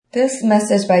This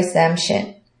message by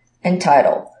Shin,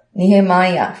 entitled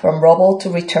Nehemiah From Rubble to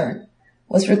Return,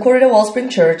 was recorded at Wellspring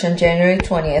Church on January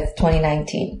 20th,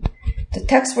 2019. The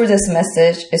text for this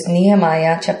message is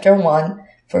Nehemiah chapter 1,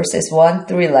 verses 1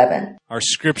 through 11. Our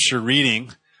scripture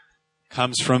reading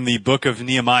comes from the book of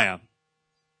Nehemiah,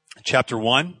 chapter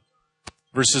 1,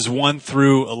 verses 1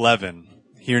 through 11.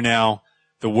 Hear now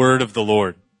the word of the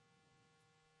Lord.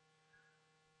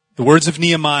 The words of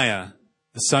Nehemiah,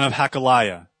 the son of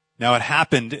Hakaliah. Now it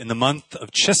happened in the month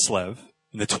of Chislev,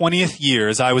 in the 20th year,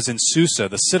 as I was in Susa,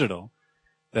 the citadel,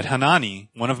 that Hanani,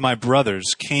 one of my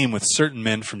brothers, came with certain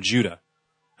men from Judah.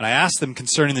 And I asked them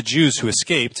concerning the Jews who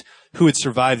escaped, who had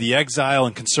survived the exile,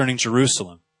 and concerning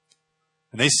Jerusalem.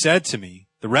 And they said to me,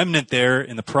 the remnant there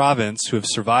in the province who have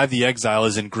survived the exile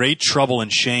is in great trouble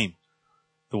and shame.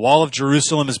 The wall of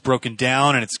Jerusalem is broken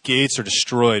down, and its gates are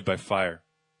destroyed by fire.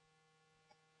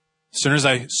 As soon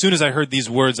as I heard these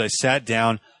words, I sat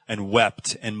down and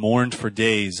wept and mourned for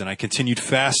days, and I continued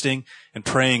fasting and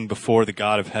praying before the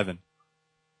God of heaven.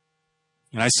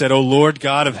 And I said, O Lord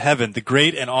God of heaven, the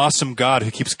great and awesome God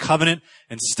who keeps covenant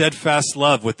and steadfast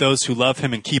love with those who love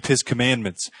him and keep his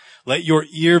commandments, let your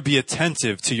ear be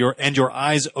attentive to your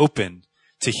eyes open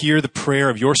to hear the prayer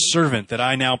of your servant that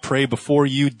I now pray before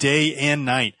you day and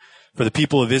night for the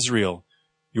people of Israel,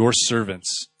 your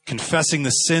servants, confessing the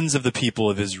sins of the people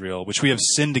of Israel, which we have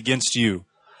sinned against you.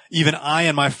 Even I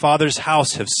and my father's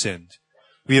house have sinned.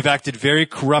 We have acted very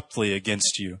corruptly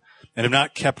against you and have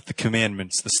not kept the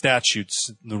commandments, the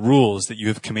statutes, and the rules that you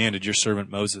have commanded your servant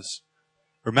Moses.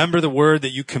 Remember the word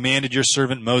that you commanded your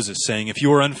servant Moses, saying, if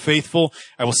you are unfaithful,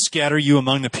 I will scatter you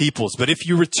among the peoples. But if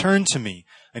you return to me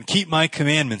and keep my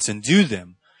commandments and do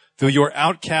them, though your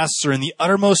outcasts are in the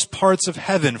uttermost parts of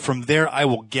heaven, from there I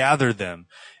will gather them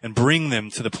and bring them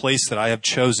to the place that I have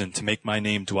chosen to make my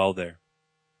name dwell there.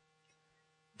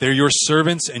 They're your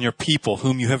servants and your people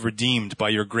whom you have redeemed by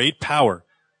your great power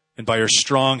and by your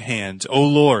strong hand. O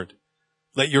Lord,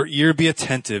 let your ear be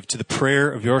attentive to the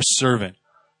prayer of your servant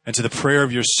and to the prayer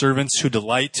of your servants who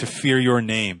delight to fear your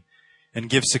name, and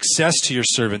give success to your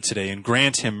servant today and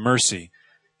grant him mercy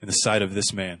in the sight of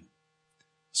this man.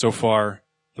 So far,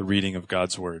 the reading of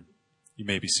God's word. You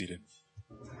may be seated.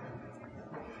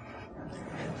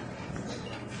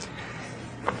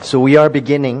 So we are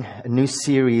beginning a new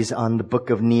series on the book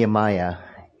of Nehemiah.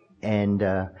 And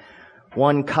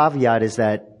one caveat is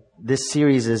that this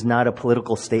series is not a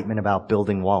political statement about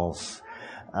building walls.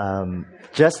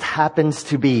 Just happens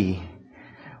to be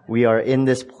we are in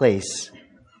this place.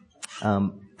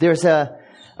 There's a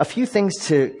few things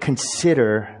to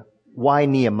consider. Why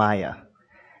Nehemiah?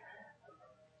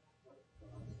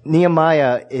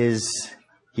 Nehemiah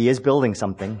he is building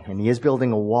something, and he is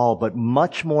building a wall, but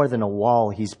much more than a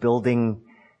wall, he's building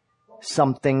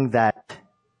something that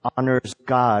honors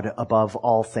God above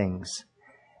all things.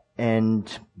 And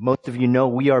most of you know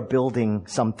we are building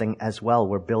something as well.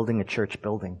 We're building a church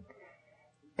building.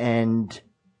 And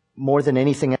more than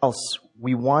anything else,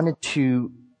 we wanted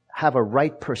to have a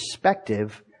right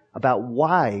perspective about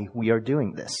why we are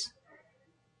doing this.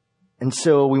 And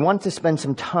so we want to spend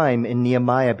some time in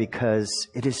Nehemiah because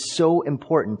it is so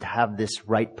important to have this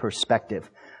right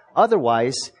perspective.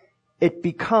 Otherwise, it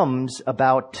becomes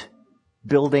about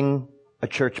building a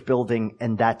church building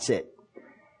and that's it.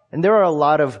 And there are a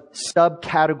lot of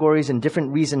subcategories and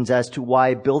different reasons as to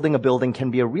why building a building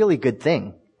can be a really good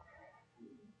thing.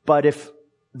 But if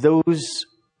those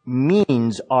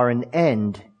means are an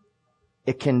end,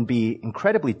 it can be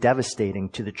incredibly devastating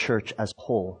to the church as a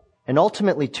whole. And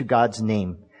ultimately to God's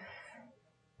name.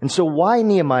 And so why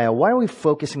Nehemiah? Why are we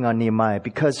focusing on Nehemiah?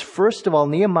 Because first of all,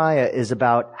 Nehemiah is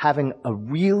about having a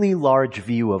really large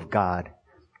view of God.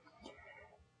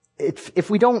 If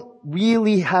we don't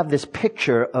really have this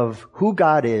picture of who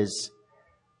God is,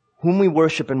 whom we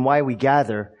worship and why we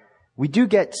gather, we do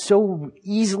get so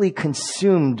easily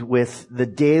consumed with the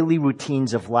daily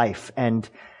routines of life and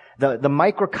the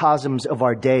microcosms of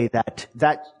our day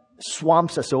that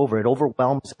swamps us over. It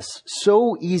overwhelms us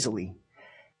so easily.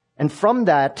 And from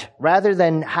that, rather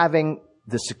than having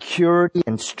the security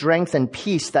and strength and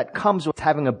peace that comes with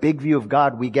having a big view of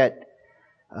God, we get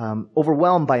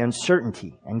overwhelmed by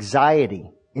uncertainty, anxiety,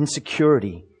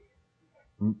 insecurity.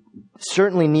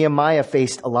 Certainly Nehemiah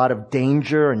faced a lot of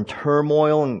danger and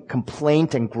turmoil and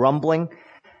complaint and grumbling.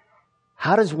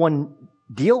 How does one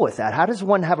deal with that? How does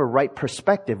one have a right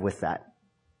perspective with that?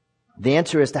 The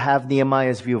answer is to have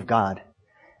Nehemiah's view of God.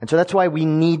 And so that's why we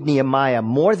need Nehemiah.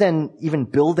 More than even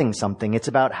building something, it's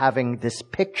about having this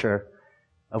picture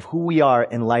of who we are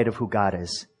in light of who God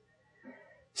is.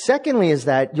 Secondly is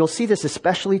that, you'll see this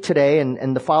especially today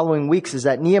and the following weeks, is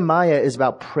that Nehemiah is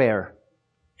about prayer.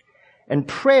 And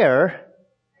prayer,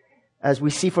 as we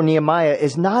see for Nehemiah,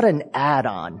 is not an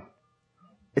add-on.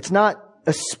 It's not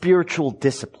a spiritual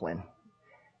discipline.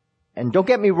 And don't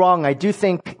get me wrong, I do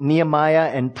think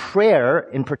Nehemiah and prayer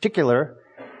in particular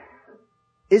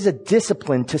is a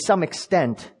discipline to some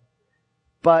extent,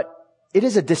 but it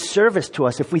is a disservice to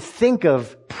us if we think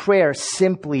of prayer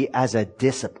simply as a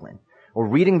discipline or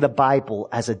reading the Bible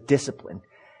as a discipline.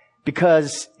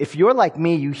 Because if you're like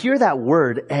me, you hear that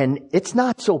word and it's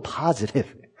not so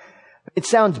positive. It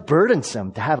sounds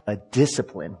burdensome to have a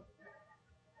discipline.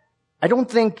 I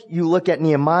don't think you look at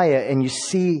Nehemiah and you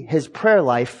see his prayer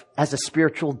life as a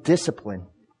spiritual discipline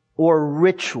or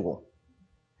ritual.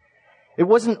 It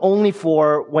wasn't only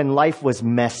for when life was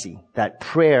messy that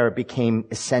prayer became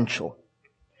essential.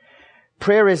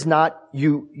 Prayer is not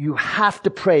you have to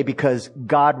pray because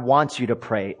God wants you to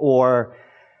pray, or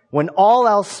when all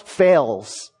else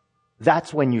fails,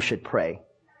 that's when you should pray.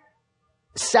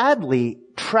 Sadly,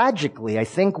 tragically, I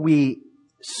think we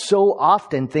so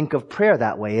often think of prayer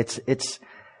that way. It's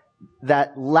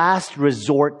that last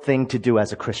resort thing to do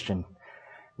as a Christian.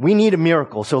 We need a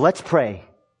miracle, so let's pray.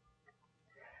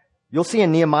 You'll see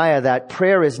in Nehemiah that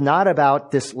prayer is not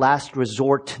about this last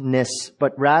resortness,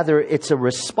 but rather it's a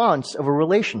response of a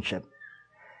relationship.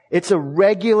 It's a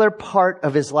regular part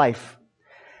of his life.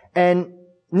 And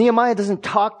Nehemiah doesn't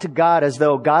talk to God as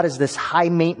though God is this high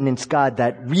maintenance God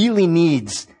that really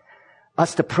needs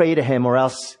us to pray to him or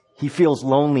else he feels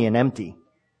lonely and empty.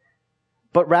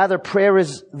 But rather prayer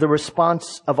is the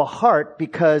response of a heart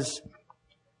because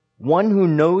one who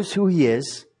knows who he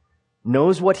is,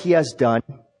 knows what he has done,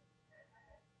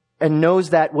 and knows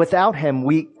that without him,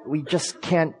 we just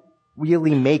can't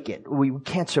really make it. We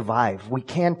can't survive. We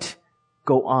can't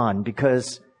go on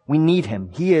because we need him.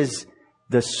 He is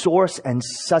the source and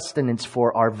sustenance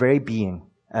for our very being,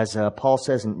 as Paul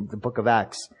says in the book of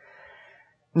Acts.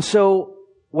 And so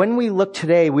when we look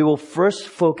today, we will first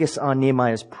focus on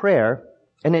Nehemiah's prayer.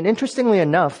 And then interestingly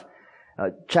enough,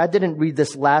 Chad didn't read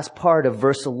this last part of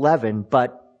verse 11,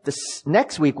 but this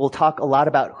next week we'll talk a lot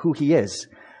about who he is.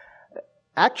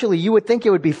 Actually, you would think it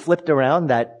would be flipped around,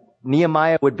 that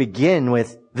Nehemiah would begin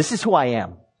with, this is who I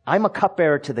am. I'm a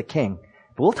cupbearer to the king.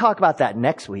 But we'll talk about that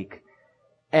next week.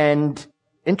 And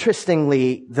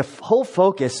interestingly, the whole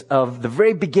focus of the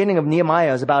very beginning of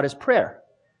Nehemiah is about his prayer.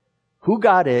 Who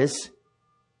God is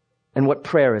and what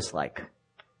prayer is like.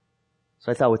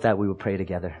 So I thought with that we would pray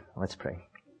together. Let's pray.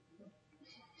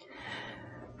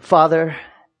 Father,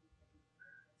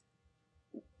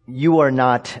 you are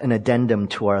not an addendum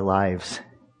to our lives.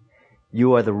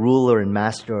 You are the ruler and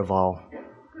master of all.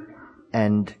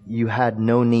 And you had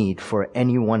no need for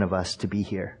any one of us to be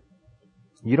here.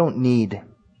 You don't need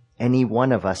any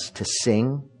one of us to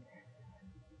sing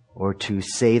or to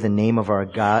say the name of our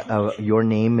God, your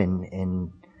name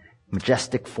in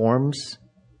majestic forms.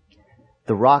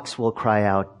 The rocks will cry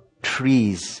out,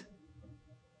 trees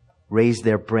raise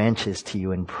their branches to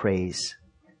you in praise.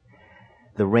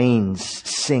 The rains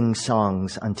sing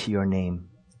songs unto your name.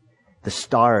 The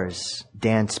stars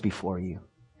dance before you.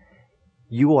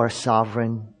 You are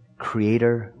sovereign,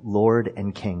 creator, Lord,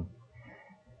 and King.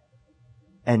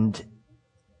 And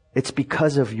it's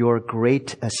because of your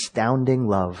great, astounding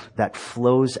love that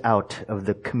flows out of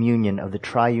the communion of the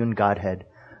triune Godhead,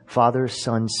 Father,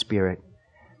 Son, Spirit,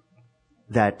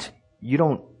 that you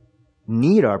don't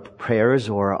need our prayers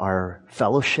or our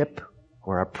fellowship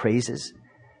or our praises,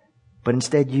 but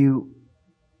instead you,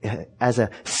 as a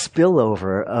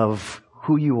spillover of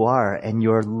who you are and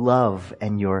your love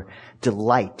and your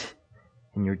delight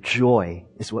and your joy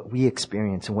is what we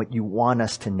experience and what you want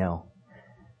us to know.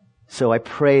 So I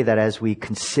pray that as we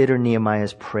consider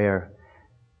Nehemiah's prayer,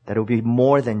 that it will be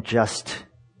more than just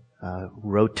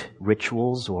rote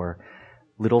rituals or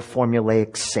little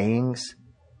formulaic sayings,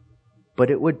 but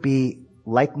it would be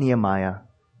like Nehemiah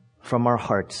from our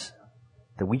hearts,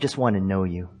 that we just want to know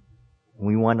you.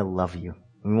 We want to love you.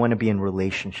 We want to be in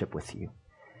relationship with you.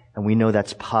 And we know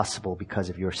that's possible because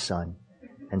of your Son.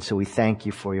 And so we thank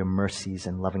you for your mercies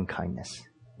and loving kindness.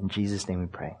 In Jesus' name we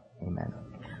pray. Amen.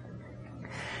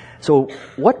 So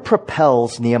what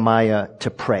propels Nehemiah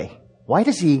to pray? Why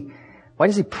does he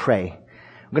pray?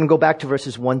 I'm going to go back to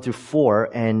verses 1 through 4,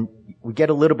 and we get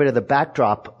a little bit of the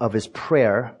backdrop of his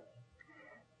prayer.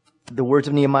 The words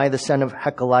of Nehemiah, the son of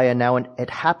Hakaliah. Now, it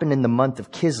happened in the month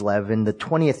of Kislev, in the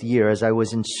 20th year, as I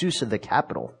was in Susa, the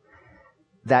capital,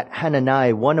 that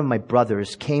Hanani, one of my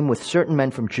brothers, came with certain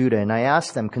men from Judah, and I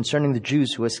asked them concerning the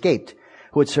Jews who escaped,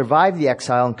 who had survived the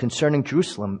exile, and concerning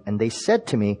Jerusalem. And they said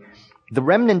to me, the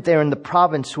remnant there in the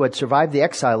province who had survived the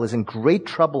exile is in great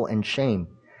trouble and shame.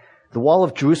 The wall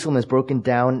of Jerusalem is broken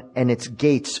down and its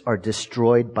gates are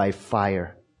destroyed by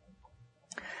fire.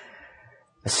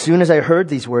 As soon as I heard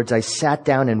these words, I sat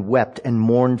down and wept and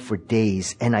mourned for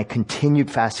days, and I continued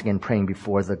fasting and praying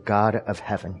before the God of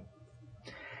heaven.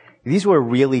 These were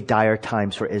really dire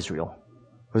times for Israel.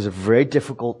 It was a very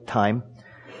difficult time.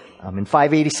 In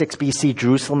 586 BC,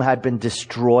 Jerusalem had been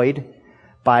destroyed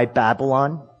by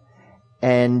Babylon,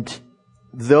 and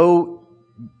though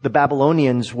the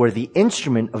Babylonians were the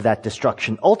instrument of that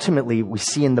destruction, ultimately, we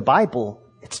see in the Bible,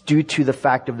 it's due to the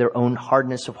fact of their own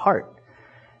hardness of heart.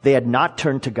 They had not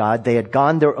turned to God. They had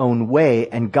gone their own way,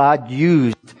 and God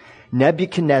used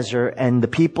Nebuchadnezzar and the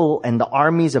people and the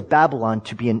armies of Babylon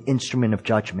to be an instrument of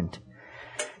judgment.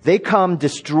 They come,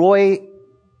 destroy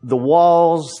the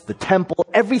walls, the temple,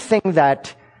 everything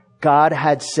that God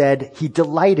had said He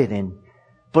delighted in.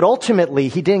 But ultimately,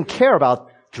 He didn't care about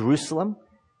Jerusalem,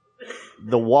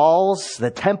 the walls,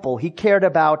 the temple. He cared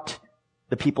about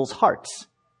the people's hearts.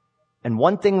 And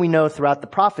one thing we know throughout the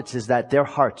prophets is that their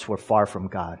hearts were far from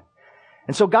God.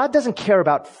 And so God doesn't care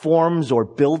about forms or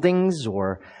buildings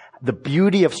or the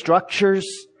beauty of structures,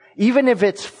 even if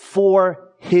it's for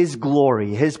His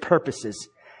glory, His purposes.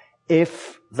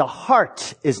 If the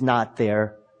heart is not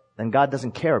there, then God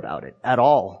doesn't care about it at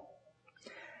all.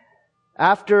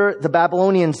 After the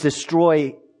Babylonians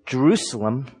destroy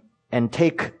Jerusalem and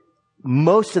take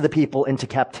most of the people into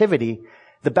captivity,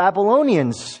 the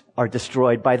Babylonians are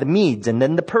destroyed by the Medes and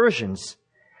then the Persians.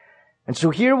 And so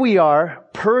here we are.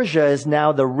 Persia is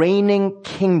now the reigning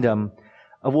kingdom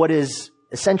of what is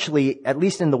essentially, at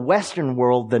least in the Western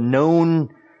world, the known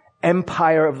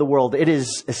empire of the world. It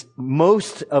is,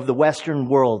 most of the Western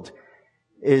world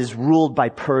is ruled by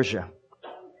Persia.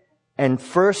 And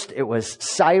first it was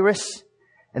Cyrus,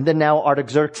 and then now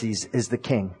Artaxerxes is the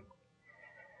king.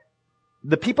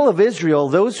 The people of Israel,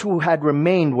 those who had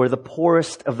remained, were the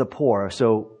poorest of the poor.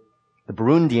 So the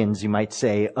Burundians, you might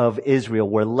say, of Israel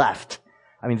were left.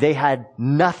 I mean, they had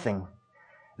nothing.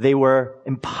 They were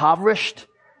impoverished,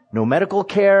 no medical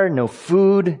care, no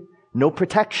food, no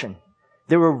protection.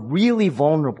 They were really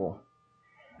vulnerable.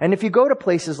 And if you go to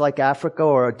places like Africa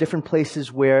or different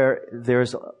places where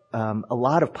there's a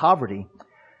lot of poverty,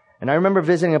 and I remember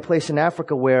visiting a place in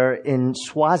Africa where in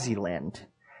Swaziland,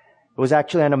 it was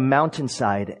actually on a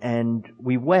mountainside, and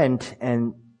we went,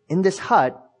 and in this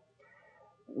hut,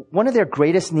 one of their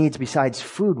greatest needs besides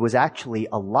food was actually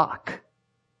a lock.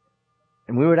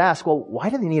 And we would ask, well, why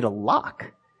do they need a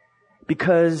lock?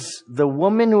 Because the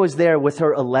woman who was there with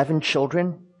her 11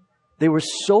 children, they were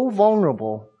so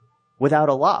vulnerable without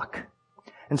a lock.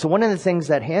 And so one of the things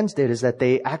that Hands did is that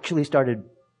they actually started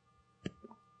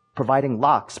providing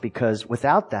locks, because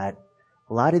without that,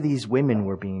 a lot of these women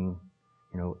were being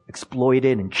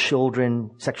exploited, and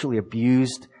children sexually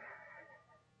abused.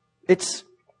 It's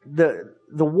the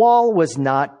wall was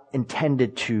not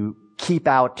intended to keep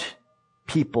out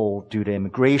people due to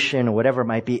immigration or whatever it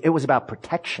might be. It was about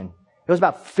protection. It was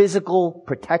about physical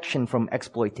protection from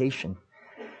exploitation.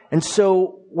 And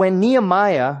so when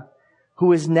Nehemiah,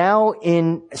 who is now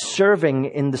serving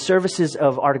in the services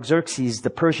of Artaxerxes, the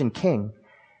Persian king,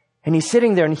 and he's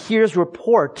sitting there and hears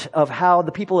report of how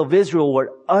the people of Israel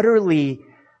were utterly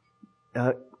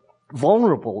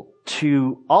vulnerable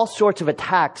to all sorts of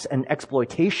attacks and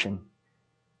exploitation,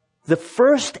 the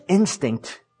first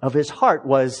instinct of his heart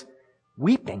was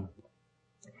weeping.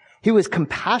 He was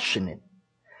compassionate.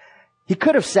 He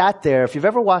could have sat there. If you've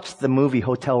ever watched the movie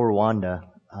Hotel Rwanda,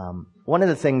 one of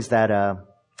the things that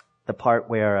the part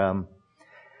where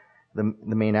the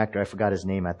main actor, I forgot his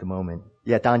name at the moment.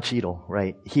 Yeah, Don Cheadle,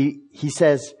 right? He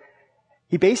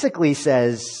basically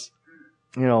says,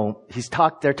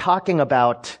 they're talking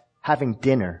about having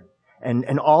dinner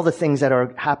and all the things that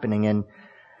are happening, and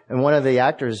one of the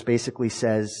actors basically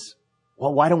says,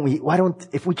 well,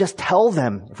 if we just tell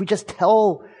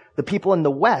the people in the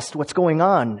West what's going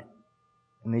on?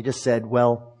 And they just said,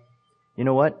 well, you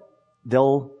know what?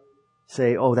 They'll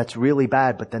say, oh, that's really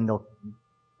bad, but then they'll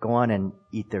go on and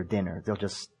eat their dinner. They'll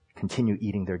just continue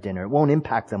eating their dinner. It won't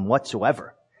impact them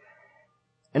whatsoever.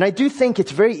 And I do think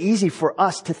it's very easy for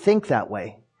us to think that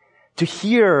way, to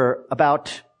hear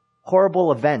about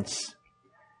horrible events.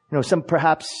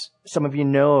 Perhaps some of you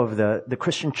know of the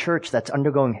Christian church that's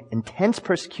undergoing intense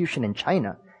persecution in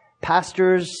China.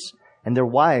 Pastors and their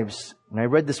wives, and I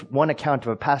read this one account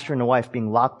of a pastor and a wife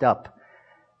being locked up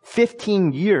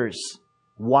 15 years.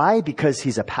 Why? Because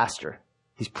he's a pastor.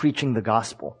 He's preaching the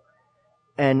gospel.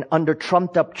 And under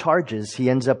trumped up charges, he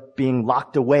ends up being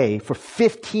locked away for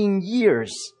 15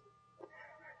 years.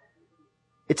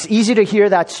 It's easy to hear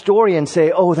that story and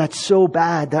say, oh, that's so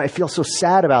bad. I feel so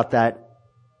sad about that.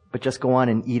 But just go on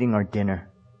and eating our dinner.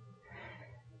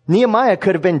 Nehemiah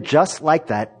could have been just like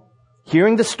that,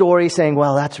 hearing the story saying,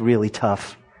 well, that's really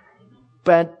tough.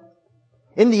 But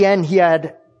in the end, he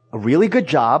had a really good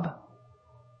job,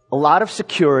 a lot of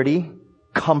security,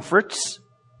 comforts,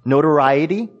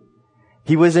 notoriety.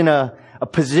 He was in a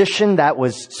position that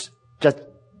was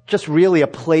just really a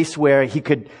place where he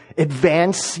could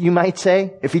advance, you might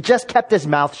say, if he just kept his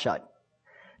mouth shut.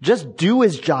 Just do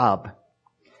his job.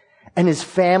 And his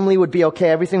family would be okay.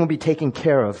 Everything would be taken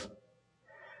care of.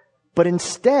 But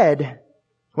instead,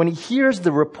 when he hears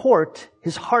the report,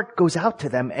 his heart goes out to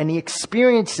them and he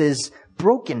experiences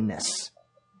brokenness.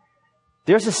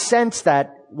 There's a sense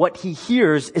that what he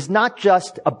hears is not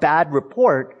just a bad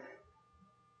report,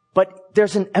 but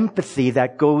there's an empathy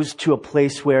that goes to a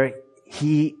place where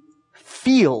he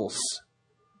feels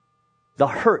the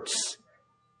hurts,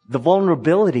 the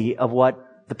vulnerability of what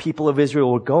the people of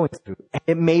Israel were going through.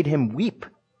 It made him weep.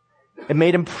 It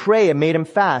made him pray. It made him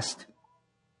fast.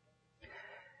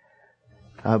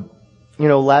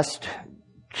 Last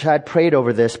Chad prayed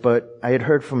over this, but I had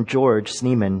heard from George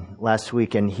Sneeman last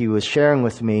week, and he was sharing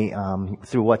with me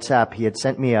through WhatsApp. He had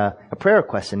sent me a prayer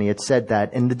request, and he had said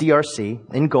that in the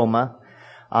DRC, in Goma,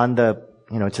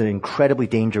 it's an incredibly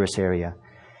dangerous area,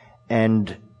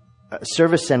 and a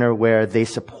service center where they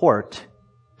support,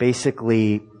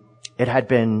 basically, it had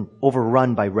been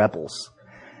overrun by rebels,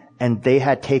 and they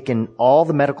had taken all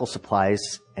the medical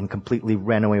supplies and completely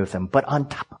ran away with them. But on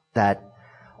top of that,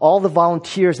 all the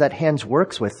volunteers that Hans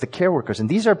works with, the care workers, and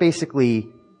these are basically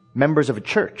members of a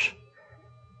church.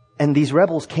 And these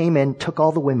rebels came in, took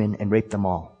all the women, and raped them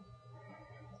all.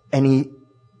 And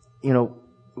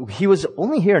he was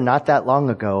only here not that long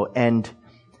ago, and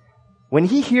when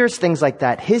he hears things like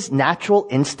that, his natural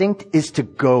instinct is to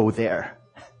go there.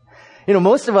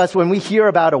 Most of us, when we hear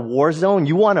about a war zone,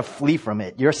 you want to flee from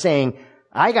it. You're saying,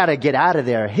 I got to get out of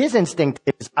there. His instinct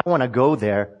is, I want to go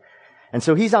there. And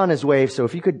so he's on his way, so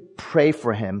if you could pray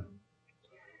for him.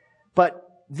 But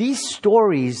these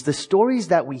stories, the stories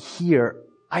that we hear,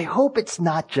 I hope it's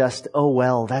not just, oh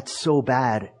well, that's so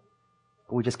bad,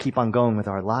 but we just keep on going with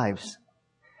our lives.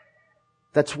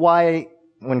 That's why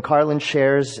when Carlin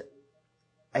shares,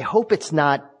 I hope it's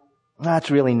not,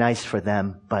 that's really nice for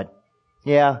them, but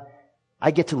yeah,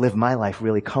 I get to live my life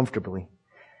really comfortably.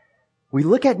 We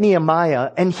look at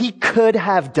Nehemiah, and he could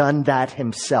have done that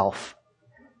himself.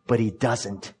 But he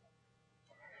doesn't.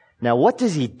 Now, what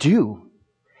does he do?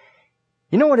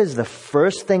 You know what is the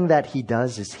first thing that he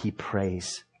does is he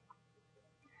prays.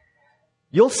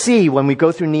 You'll see when we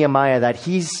go through Nehemiah that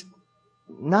he's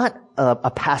not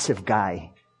a passive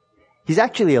guy. He's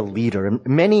actually a leader. And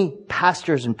many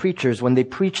pastors and preachers, when they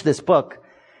preach this book,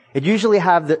 it usually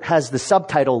has the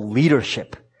subtitle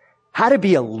Leadership. How to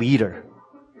be a leader.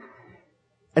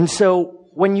 And so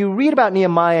when you read about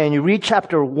Nehemiah and you read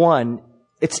chapter 1,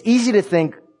 it's easy to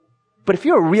think, but if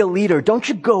you're a real leader, don't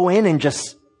you go in and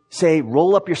just say,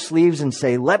 roll up your sleeves and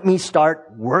say, let me start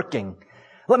working.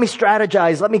 Let me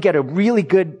strategize. Let me get a really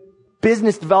good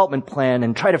business development plan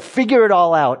and try to figure it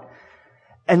all out.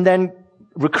 And then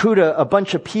recruit a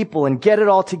bunch of people and get it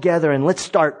all together and let's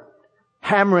start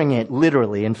hammering it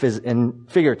literally and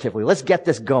figuratively. Let's get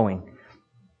this going.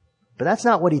 But that's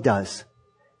not what he does.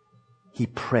 He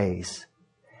prays.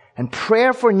 And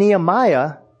prayer for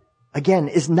Nehemiah, again,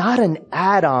 is not an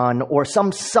add-on or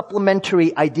some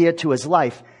supplementary idea to his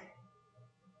life.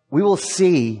 We will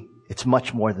see it's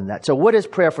much more than that. So what is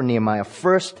prayer for Nehemiah?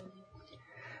 First,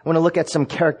 I want to look at some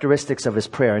characteristics of his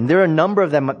prayer. And there are a number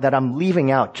of them that I'm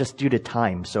leaving out just due to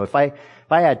time. So if I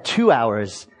had 2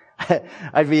 hours,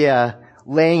 I'd be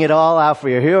laying it all out for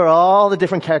you. Here are all the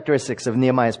different characteristics of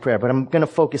Nehemiah's prayer, but I'm going to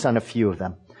focus on a few of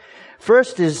them.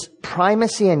 First is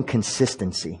primacy and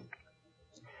consistency.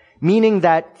 Meaning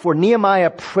that for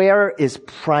Nehemiah, prayer is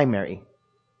primary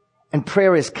and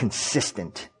prayer is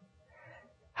consistent.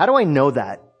 How do I know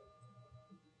that?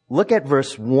 Look at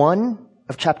verse 1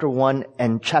 of chapter 1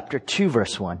 and chapter 2,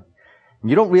 verse 1.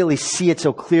 You don't really see it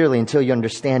so clearly until you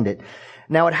understand it.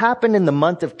 Now, it happened in the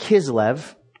month of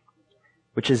Kislev,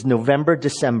 which is November,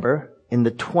 December, in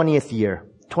the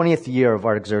 20th year of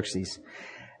Artaxerxes.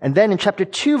 And then in chapter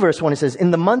 2, verse 1, it says, in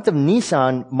the month of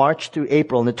Nisan, March through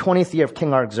April, in the 20th year of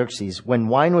King Artaxerxes, when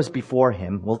wine was before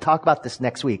him, we'll talk about this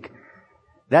next week.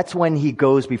 That's when he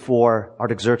goes before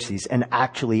Artaxerxes and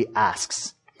actually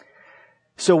asks.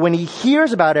 So when he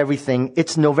hears about everything,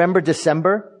 it's November,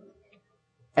 December.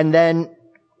 And then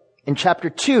in chapter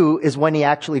 2 is when he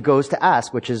actually goes to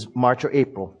ask, which is March or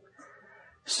April.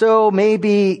 So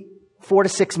maybe 4 to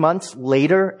 6 months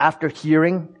later after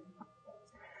hearing.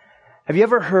 Have you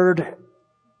ever heard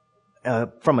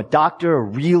from a doctor a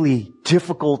really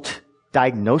difficult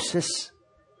diagnosis?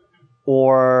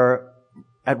 or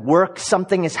at work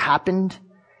something has happened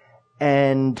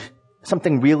and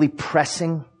something really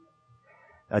pressing,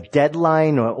 a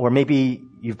deadline, or maybe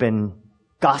you've been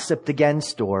gossiped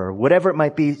against or whatever it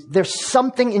might be. There's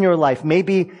something in your life.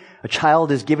 Maybe a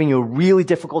child is giving you a really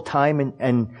difficult time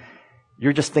and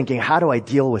you're just thinking, how do I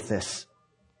deal with this?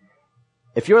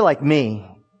 If you're like me,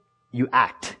 you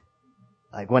act.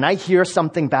 Like when I hear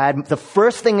something bad, the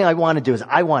first thing I want to do is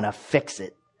I want to fix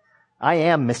it. I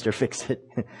am Mr. Fix-It.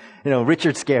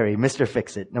 Richard Scarry, Mr.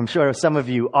 Fix-It. I'm sure some of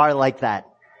you are like that.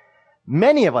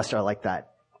 Many of us are like that.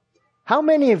 How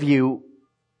many of you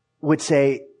would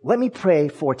say, let me pray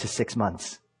 4 to 6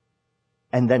 months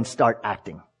and then start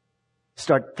acting,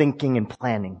 start thinking and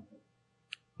planning?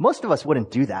 Most of us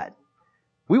wouldn't do that.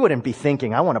 We wouldn't be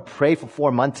thinking, I want to pray for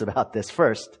 4 months about this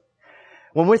first.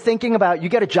 When we're thinking about, you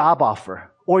get a job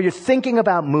offer or you're thinking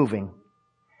about moving,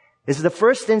 is the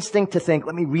first instinct to think,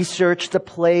 let me research the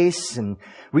place and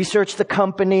research the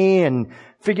company and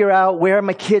figure out where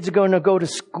my kids are going to go to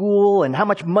school and how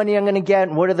much money I'm going to get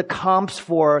and what are the comps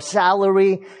for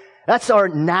salary? That's our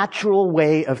natural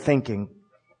way of thinking.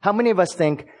 How many of us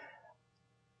think,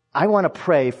 I want to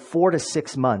pray 4 to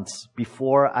 6 months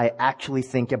before I actually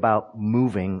think about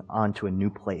moving onto a new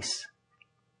place?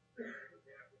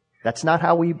 That's not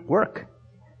how we work.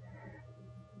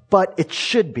 But it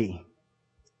should be.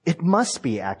 It must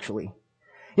be, actually.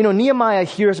 Nehemiah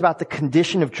hears about the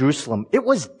condition of Jerusalem. It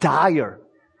was dire.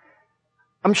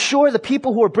 I'm sure the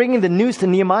people who were bringing the news to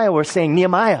Nehemiah were saying,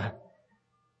 Nehemiah,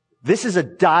 this is a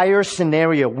dire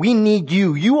scenario. We need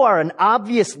you. You are an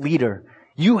obvious leader.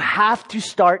 You have to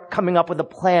start coming up with a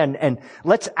plan and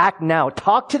let's act now.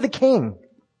 Talk to the king.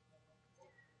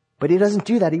 But he doesn't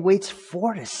do that. He waits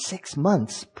 4 to 6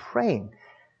 months praying.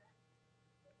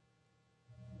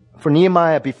 For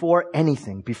Nehemiah, before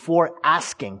anything, before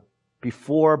asking,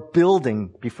 before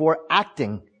building, before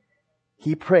acting,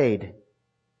 he prayed.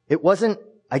 It wasn't,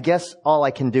 I guess all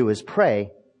I can do is pray.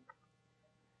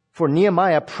 For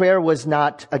Nehemiah, prayer was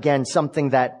not, again, something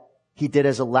that he did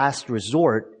as a last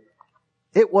resort.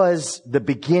 It was the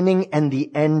beginning and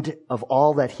the end of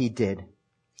all that he did.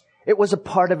 It was a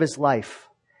part of his life.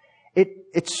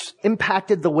 It's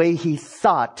impacted the way he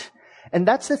thought. And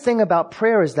that's the thing about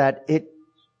prayer, is that it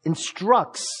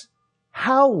instructs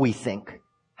how we think,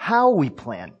 how we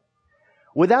plan.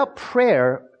 Without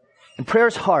prayer, and prayer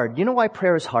is hard. You know why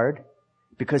prayer is hard?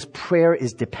 Because prayer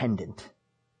is dependent.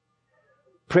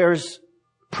 Prayer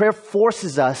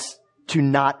forces us to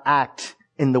not act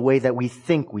in the way that we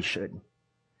think we should.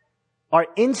 Our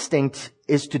instinct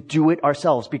is to do it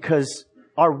ourselves because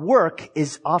our work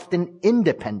is often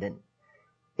independent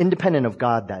of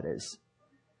God, that is.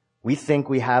 We think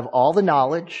we have all the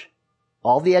knowledge,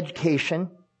 all the education,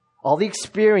 all the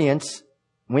experience.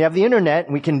 We have the internet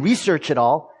and we can research it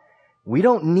all. We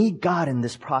don't need God in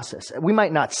this process. We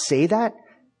might not say that,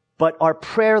 but our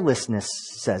prayerlessness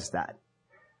says that.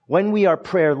 When we are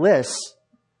prayerless,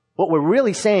 what we're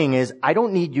really saying is, I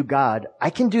don't need you, God. I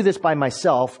can do this by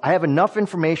myself. I have enough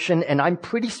information and I'm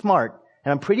pretty smart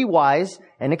and I'm pretty wise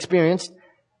and experienced.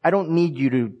 I don't need you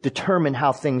to determine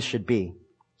how things should be.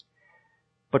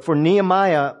 But for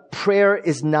Nehemiah, prayer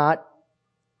is not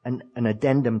an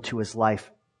addendum to his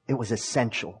life. It was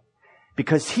essential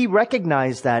because he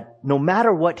recognized that no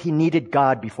matter what, he needed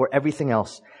God before everything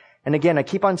else. And again, I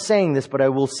keep on saying this, but I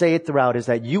will say it throughout, is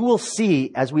that you will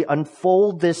see as we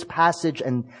unfold this passage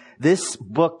and this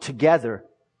book together,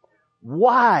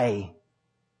 why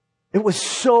it was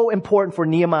so important for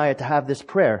Nehemiah to have this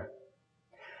prayer.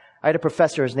 I had a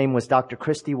professor, his name was Dr.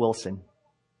 Christy Wilson.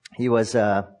 He was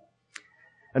an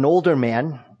older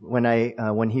man when I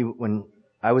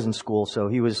was in school, so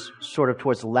he was sort of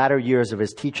towards the latter years of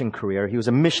his teaching career. He was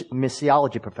a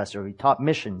missiology professor. He taught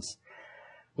missions.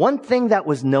 One thing that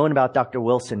was known about Dr.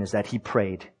 Wilson is that he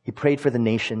prayed. He prayed for the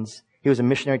nations. He was a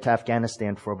missionary to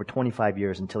Afghanistan for over 25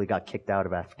 years until he got kicked out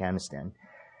of Afghanistan.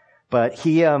 But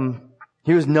he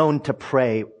was known to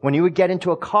pray. When he would get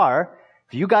into a car,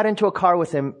 if you got into a car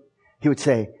with him, he would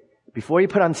say, before you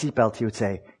put on the seatbelt, he would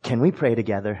say, "Can we pray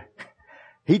together?"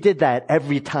 He did that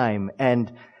every time.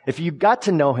 And if you got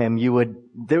to know him, you would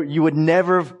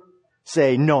never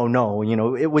say, no.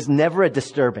 It was never a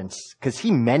disturbance because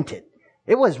he meant it.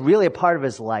 It was really a part of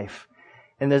his life.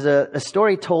 And there's a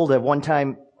story told of one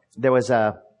time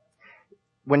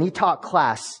when he taught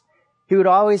class, he would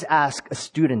always ask a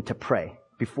student to pray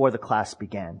before the class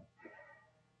began.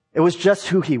 It was just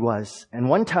who he was. And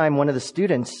one time, one of the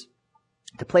students,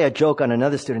 to play a joke on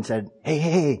another student, said,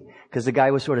 hey, because the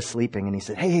guy was sort of sleeping. And he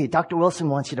said, hey, Dr. Wilson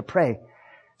wants you to pray.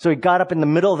 So he got up in the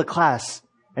middle of the class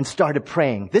and started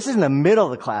praying. This is in the middle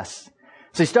of the class.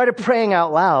 So he started praying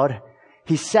out loud.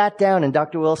 he sat down and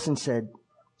Dr. Wilson said,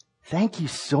 "Thank you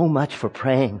so much for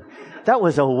praying. That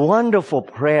was a wonderful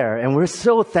prayer, and we're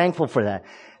so thankful for that."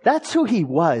 That's who he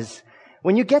was.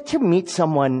 When you get to meet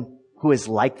someone who is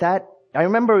like that, I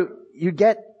remember you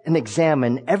get an exam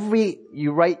and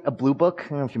you write a blue book. I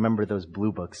don't know if you remember those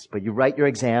blue books, but you write your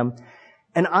exam,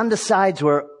 and on the sides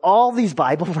were all these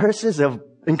Bible verses of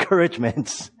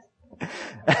encouragements.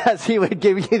 As he would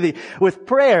give you with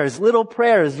prayers, little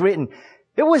prayers written.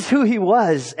 It was who he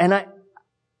was. And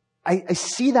I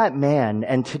see that man,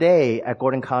 and today at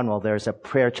Gordon Conwell, there's a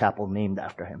prayer chapel named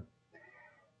after him.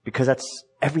 Because that's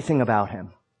everything about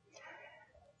him.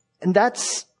 And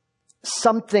that's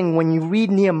something, when you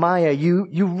read Nehemiah, you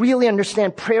really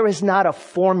understand prayer is not a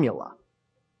formula.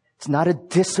 It's not a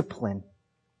discipline.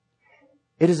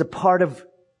 It is a part of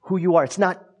who you are. It's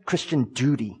not Christian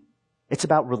duty. It's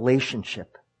about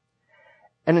relationship.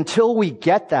 And until we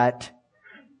get that,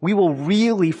 we will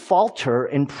really falter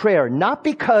in prayer. Not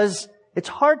because it's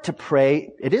hard to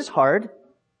pray. It is hard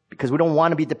because we don't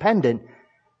want to be dependent.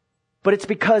 But it's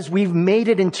because we've made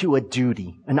it into a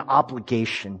duty, an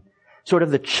obligation, sort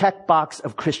of the checkbox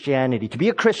of Christianity. To be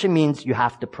a Christian means you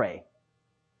have to pray.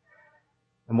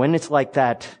 And when it's like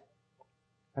that,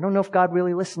 I don't know if God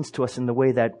really listens to us in the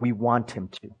way that we want him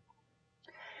to.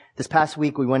 This past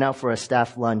week, we went out for a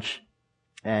staff lunch,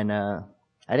 and I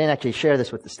didn't actually share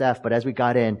this with the staff, but as we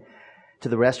got in to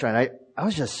the restaurant, I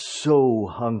was just so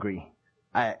hungry.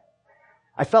 I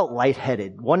felt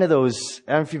lightheaded. One of those,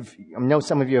 I know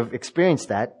some of you have experienced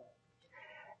that.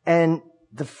 And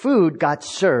the food got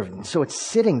served, and so it's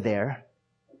sitting there,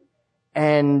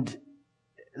 and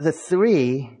the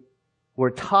three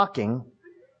were talking,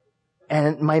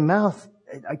 and my mouth,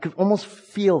 I could almost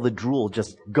feel the drool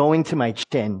just going to my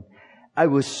chin. I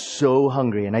was so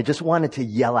hungry, and I just wanted to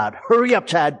yell out, "Hurry up,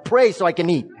 Chad, pray so I can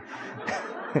eat."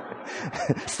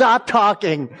 Stop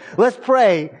talking. Let's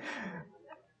pray.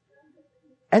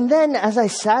 And then as I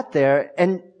sat there,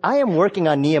 and I am working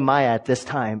on Nehemiah at this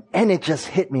time, and it just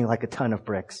hit me like a ton of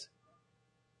bricks.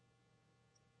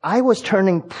 I was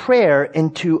turning prayer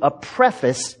into a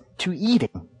preface to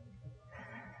eating.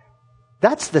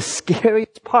 That's the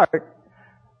scariest part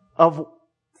of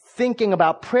thinking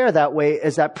about prayer that way,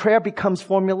 is that prayer becomes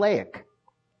formulaic,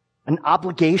 an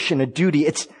obligation, a duty.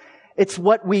 It's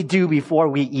what we do before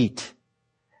we eat.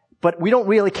 But we don't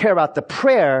really care about the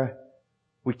prayer.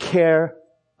 We care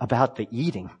about the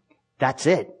eating. That's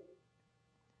it.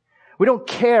 We don't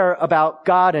care about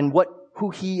God and who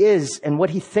he is and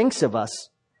what he thinks of us.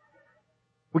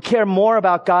 We care more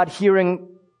about God hearing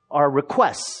our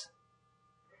requests.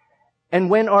 And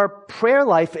when our prayer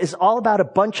life is all about a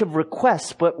bunch of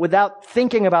requests, but without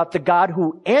thinking about the God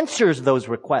who answers those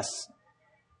requests,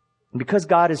 and because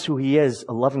God is who he is,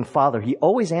 a loving Father, he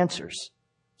always answers.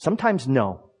 Sometimes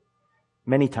no.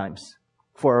 Many times.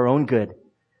 For our own good.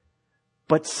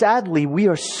 But sadly, we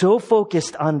are so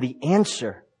focused on the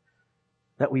answer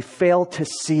that we fail to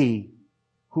see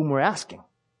whom we're asking,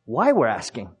 why we're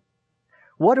asking.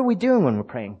 What are we doing when we're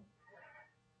praying?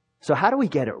 So how do we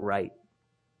get it right?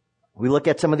 We look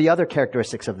at some of the other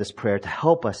characteristics of this prayer to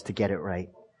help us to get it right.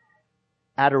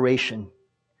 Adoration.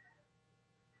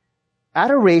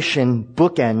 Adoration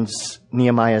bookends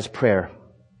Nehemiah's prayer.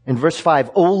 In verse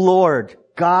 5, "O Lord,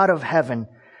 God of heaven,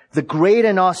 the great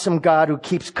and awesome God who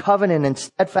keeps covenant and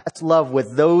steadfast love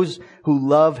with those who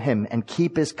love him and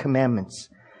keep his commandments."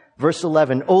 Verse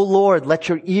 11, "O Lord, let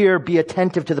your ear be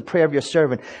attentive to the prayer of your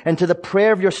servant and to the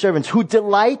prayer of your servants who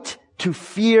delight to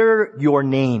fear your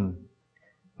name."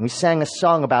 We sang a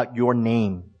song about your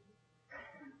name,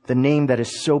 the name that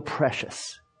is so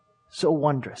precious, so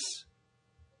wondrous.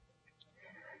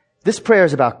 This prayer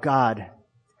is about God.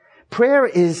 Prayer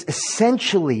is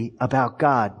essentially about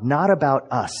God, not about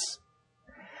us.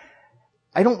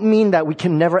 I don't mean that we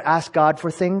can never ask God for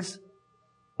things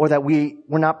or that we're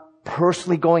not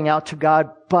personally going out to God,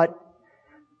 but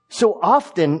so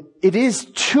often it is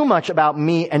too much about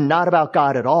me and not about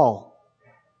God at all.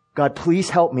 God, please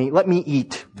help me. Let me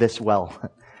eat this well.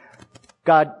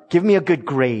 God, give me a good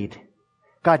grade.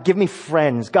 God, give me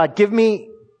friends. God, give me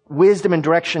wisdom and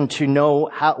direction to know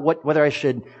whether I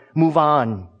should move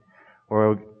on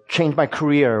or change my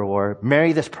career or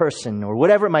marry this person or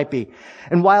whatever it might be.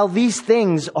 And while these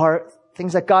things are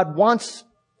things that God wants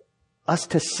us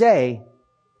to say,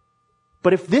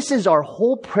 but if this is our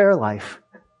whole prayer life,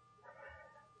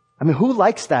 I mean, who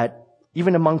likes that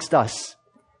even amongst us?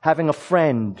 Having a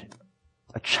friend,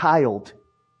 a child,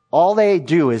 all they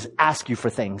do is ask you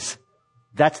for things.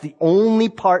 That's the only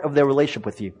part of their relationship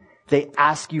with you. They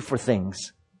ask you for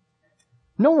things.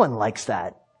 No one likes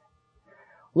that.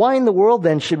 Why in the world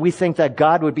then should we think that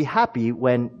God would be happy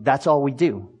when that's all we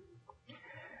do?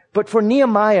 But for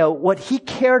Nehemiah, what he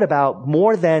cared about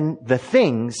more than the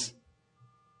things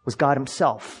was God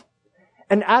himself.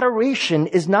 And adoration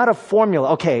is not a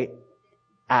formula. Okay,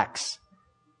 acts.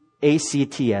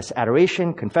 ACTS.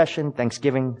 Adoration, confession,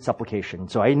 thanksgiving, supplication.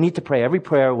 So I need to pray every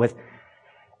prayer with,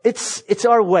 it's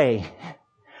our way.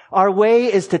 Our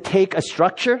way is to take a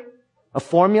structure, a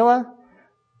formula,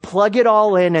 plug it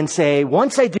all in and say,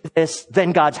 once I do this,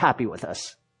 then God's happy with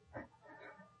us.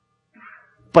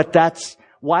 But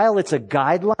while it's a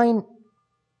guideline,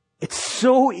 it's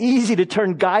so easy to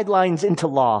turn guidelines into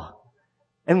law.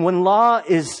 And when law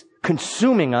is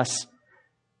consuming us,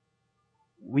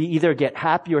 we either get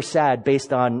happy or sad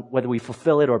based on whether we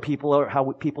fulfill it or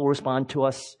how people respond to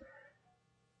us.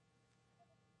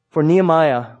 For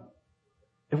Nehemiah,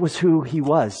 it was who he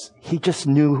was. He just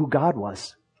knew who God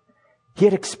was. He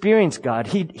had experienced God.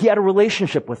 He had a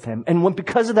relationship with him. And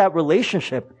because of that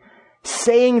relationship,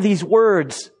 saying these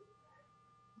words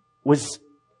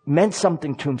meant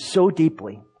something to him so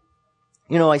deeply.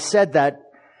 I said that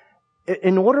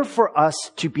in order for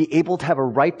us to be able to have a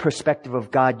right perspective of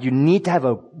God, you need to have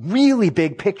a really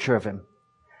big picture of him.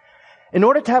 In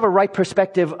order to have a right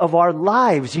perspective of our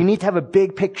lives, you need to have a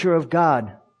big picture of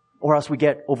God, or else we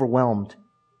get overwhelmed.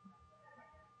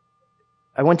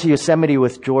 I went to Yosemite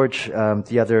with George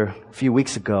the few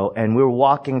weeks ago, and we were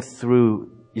walking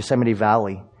through Yosemite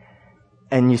Valley,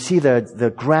 and you see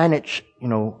the granite,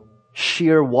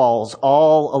 sheer walls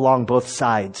all along both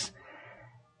sides.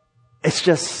 It's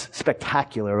just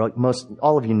spectacular.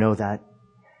 All of you know that.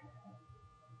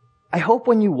 I hope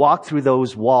when you walk through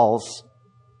those walls,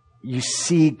 you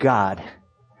see God.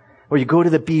 Or you go to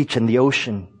the beach and the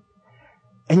ocean,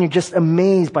 and you're just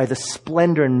amazed by the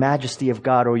splendor and majesty of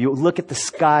God. Or you look at the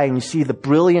sky and you see the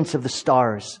brilliance of the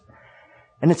stars.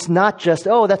 And it's not just,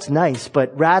 oh, that's nice,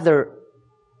 but rather,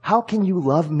 how can you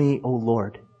love me, O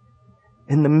Lord?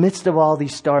 In the midst of all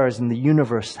these stars in the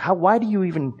universe, why do you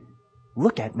even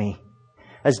look at me?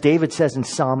 As David says in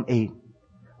Psalm 8,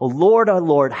 O Lord, our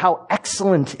Lord, how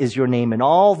excellent is your name in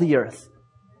all the earth.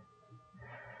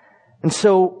 And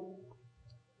so,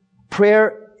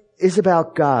 prayer is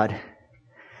about God.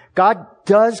 God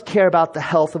does care about the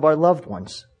health of our loved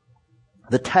ones.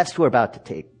 The test we're about to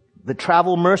take, the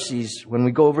travel mercies when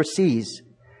we go overseas.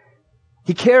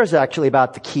 He cares actually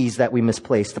about the keys that we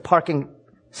misplace, the parking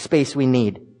space we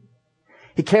need.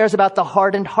 He cares about the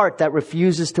hardened heart that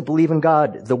refuses to believe in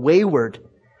God, the wayward,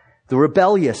 the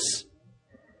rebellious.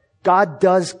 God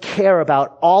does care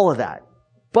about all of that.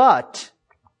 But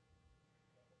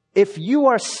if you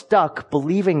are stuck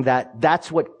believing that that's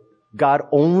what God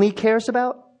only cares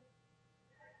about,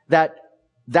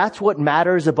 that's what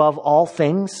matters above all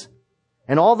things,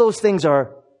 and all those things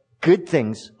are good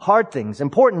things, hard things,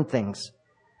 important things.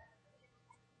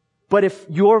 But if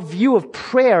your view of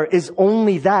prayer is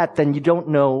only that, then you don't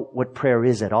know what prayer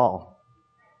is at all.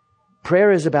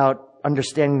 Prayer is about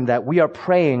understanding that we are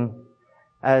praying,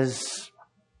 as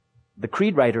the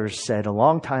creed writers said a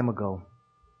long time ago,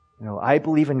 I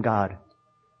believe in God,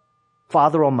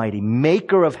 Father Almighty,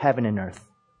 maker of heaven and earth.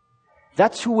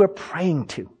 That's who we're praying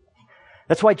to.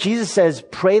 That's why Jesus says,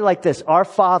 pray like this, Our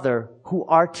Father who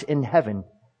art in heaven,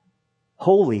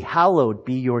 holy, hallowed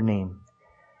be your name.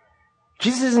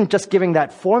 Jesus isn't just giving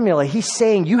that formula. He's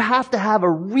saying you have to have a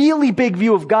really big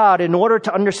view of God in order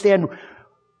to understand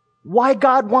why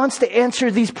God wants to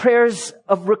answer these prayers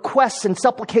of requests and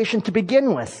supplication to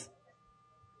begin with.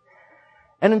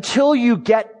 And until you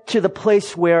get to the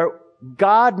place where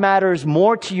God matters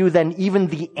more to you than even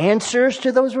the answers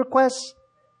to those requests,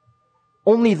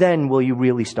 only then will you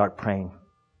really start praying.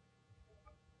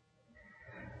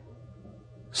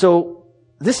 So,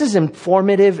 this is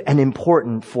informative and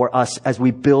important for us as we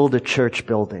build a church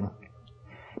building.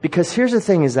 Because here's the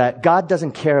thing is that God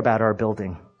doesn't care about our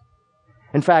building.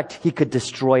 In fact, He could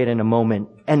destroy it in a moment.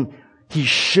 And He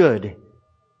should,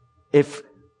 if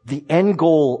the end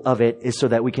goal of it is so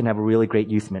that we can have a really great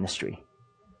youth ministry.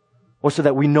 Or so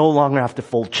that we no longer have to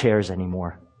fold chairs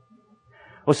anymore.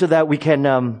 Or so that we can,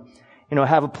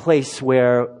 have a place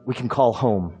where we can call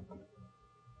home.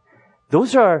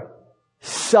 Those are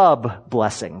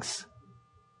sub-blessings,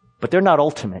 but they're not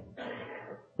ultimate.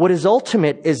 What is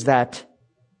ultimate is that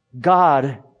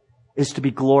God is to be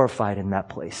glorified in that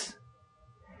place.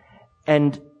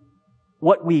 And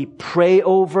what we pray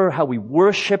over, how we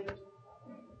worship,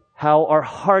 how our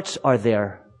hearts are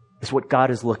there is what God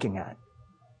is looking at.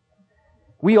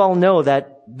 We all know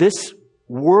that this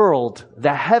world,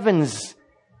 the heavens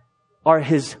are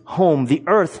His home, the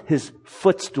earth His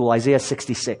footstool, Isaiah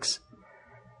 66.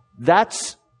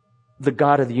 That's the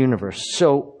God of the universe.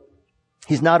 So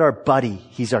he's not our buddy.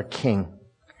 He's our king.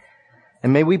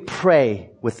 And may we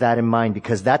pray with that in mind,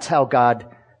 because that's how God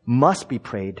must be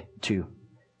prayed to.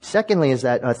 Thirdly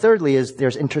is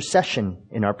there's intercession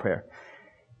in our prayer.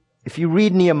 If you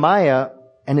read Nehemiah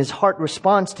and his heart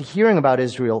responds to hearing about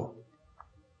Israel,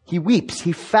 he weeps,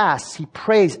 he fasts, he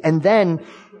prays, and then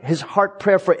his heart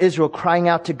prayer for Israel, crying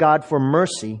out to God for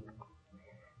mercy.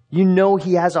 You know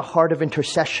he has a heart of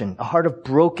intercession, a heart of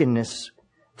brokenness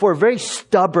for a very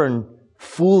stubborn,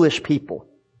 foolish people.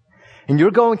 And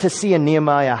you're going to see in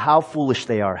Nehemiah how foolish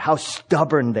they are, how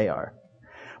stubborn they are.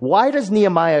 Why does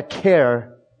Nehemiah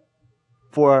care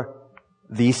for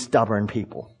these stubborn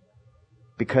people?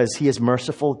 Because he is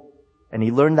merciful, and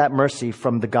he learned that mercy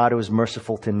from the God who is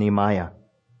merciful to Nehemiah.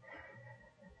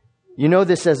 You know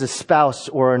this as a spouse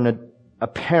or a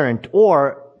parent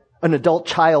or an adult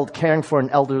child caring for an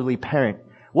elderly parent.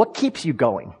 What keeps you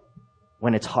going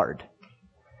when it's hard?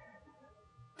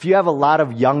 If you have a lot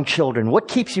of young children, what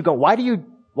keeps you going?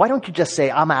 Why don't you just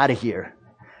say, I'm out of here?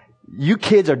 You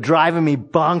kids are driving me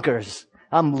bonkers.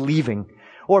 I'm leaving.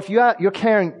 Or if you're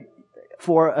caring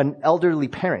for an elderly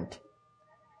parent,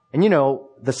 and you know,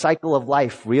 the cycle of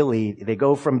life, really, they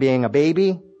go from being a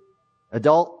baby,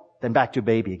 adult, then back to a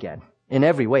baby again. In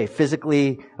every way,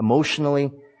 physically,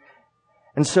 emotionally.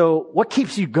 And so, what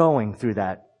keeps you going through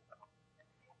that?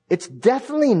 It's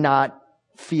definitely not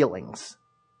feelings,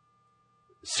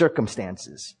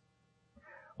 circumstances.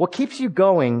 What keeps you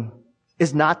going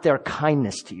is not their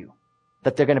kindness to you,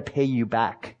 that they're going to pay you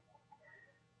back.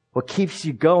 What keeps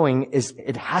you going is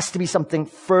it has to be something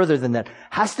further than that. It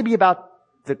has to be about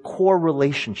the core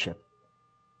relationship.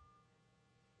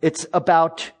 It's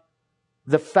about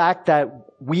the fact that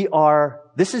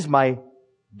this is my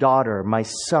daughter, my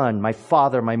son, my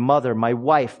father, my mother, my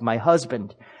wife, my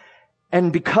husband.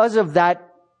 And because of that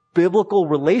biblical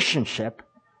relationship,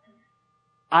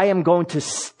 I am going to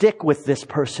stick with this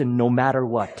person no matter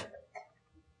what.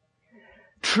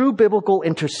 True biblical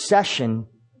intercession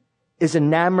is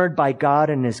enamored by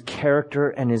God and His character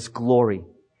and His glory.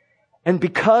 And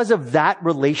because of that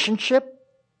relationship,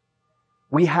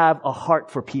 we have a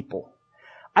heart for people.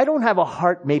 I don't have a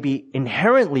heart maybe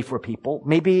inherently for people.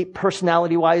 Maybe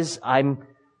personality-wise, I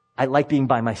like being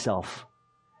by myself.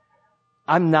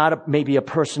 I'm not maybe a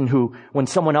person who, when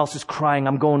someone else is crying,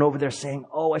 I'm going over there saying,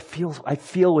 oh, I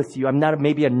feel with you. I'm not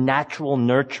maybe a natural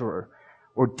nurturer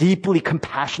or deeply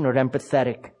compassionate or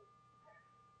empathetic.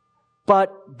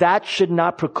 But that should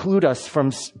not preclude us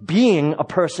from being a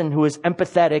person who is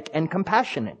empathetic and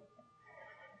compassionate.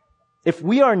 If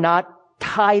we are not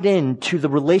tied in to the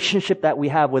relationship that we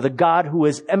have with a God who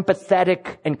is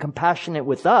empathetic and compassionate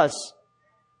with us,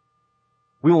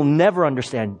 we will never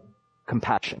understand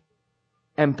compassion,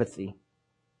 empathy.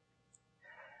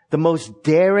 The most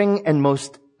daring and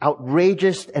most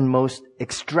outrageous and most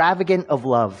extravagant of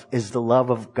love is the love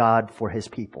of God for His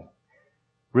people,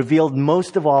 revealed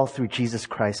most of all through Jesus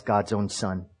Christ, God's own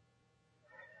Son.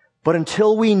 But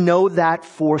until we know that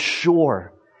for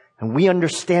sure, and we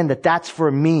understand that that's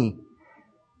for me,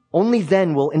 only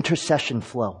then will intercession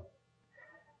flow.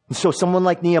 And so someone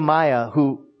like Nehemiah,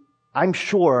 who I'm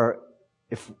sure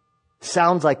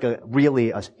sounds like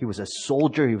he was a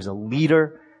soldier, he was a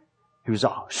leader, he was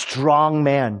a strong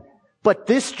man. But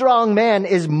this strong man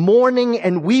is mourning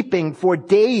and weeping for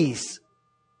days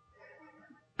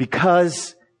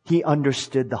because he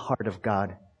understood the heart of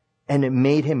God, and it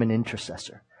made him an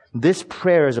intercessor. This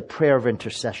prayer is a prayer of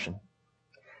intercession.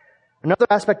 Another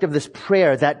aspect of this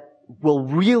prayer that will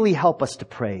really help us to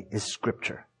pray is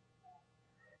Scripture.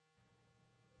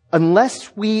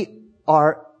 Unless we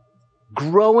are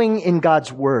growing in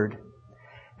God's Word,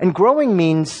 and growing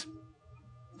means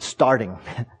starting,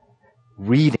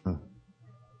 reading,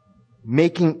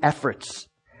 making efforts,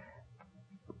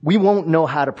 we won't know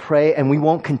how to pray and we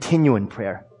won't continue in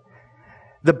prayer.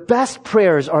 The best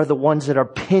prayers are the ones that are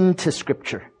pinned to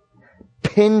Scripture,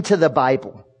 pinned to the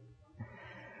Bible.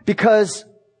 Because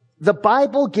the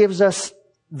Bible gives us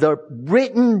the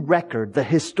written record, the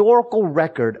historical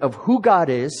record of who God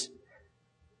is,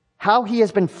 how He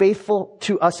has been faithful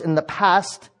to us in the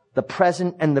past, the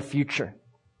present, and the future.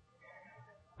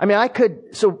 I mean,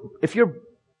 so if you're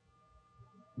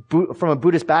from a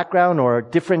Buddhist background or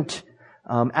different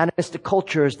animistic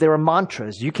cultures, there are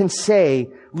mantras. You can say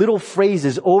little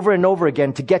phrases over and over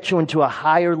again to get you into a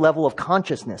higher level of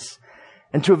consciousness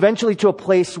and to eventually to a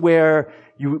place where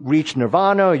you reach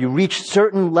nirvana, or you reach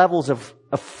certain levels of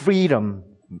freedom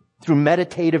through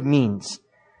meditative means.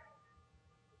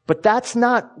 But that's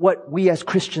not what we as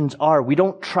Christians are. We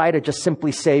don't try to just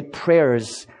simply say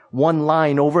prayers, one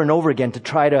line over and over again to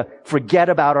try to forget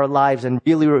about our lives and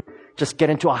really just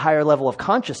get into a higher level of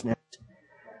consciousness.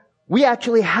 We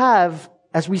actually have,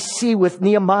 as we see with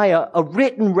Nehemiah, a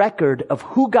written record of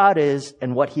who God is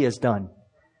and what he has done.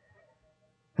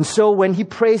 And so when he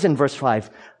prays in verse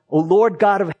 5, O Lord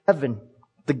God of heaven,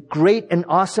 the great and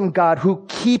awesome God who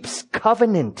keeps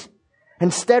covenant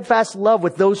and steadfast love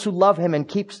with those who love him and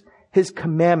keeps his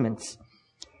commandments.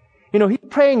 He's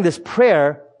praying this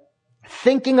prayer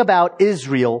thinking about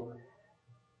Israel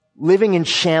living in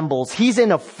shambles. He's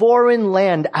in a foreign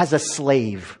land as a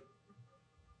slave.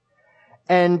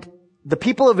 And the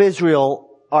people of Israel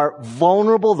are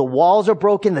vulnerable. The walls are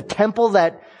broken. The temple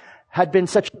that had been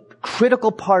such a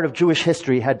critical part of Jewish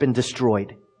history had been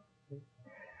destroyed.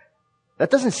 That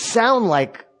doesn't sound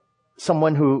like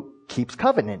someone who keeps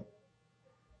covenant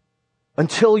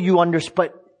until you understand,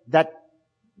 but that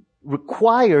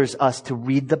requires us to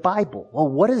read the Bible. Well,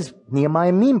 what does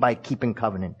Nehemiah mean by keeping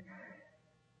covenant?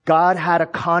 God had a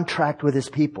contract with his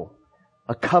people,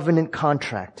 a covenant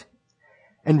contract.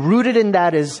 And rooted in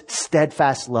that is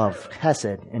steadfast love,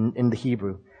 hesed in the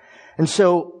Hebrew. And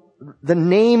so the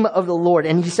name of the Lord,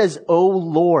 and he says, O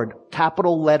Lord,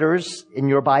 capital letters in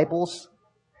your Bibles,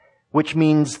 which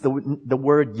means the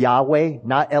word Yahweh,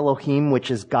 not Elohim, which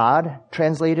is God,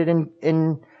 translated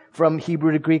from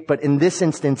Hebrew to Greek, but in this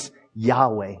instance,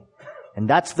 Yahweh. And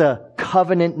that's the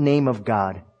covenant name of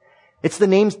God. It's the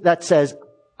name that says,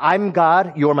 I'm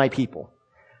God, you're my people.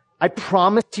 I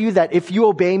promise you that if you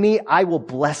obey me, I will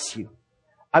bless you.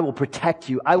 I will protect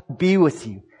you. I will be with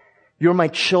you. You're my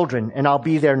children, and I'll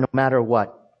be there no matter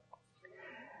what.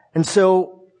 And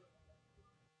so,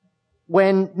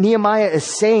 when Nehemiah is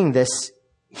saying this,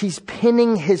 he's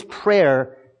pinning his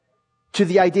prayer to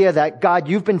the idea that, God,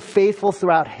 you've been faithful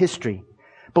throughout history,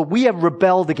 but we have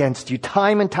rebelled against you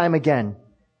time and time again,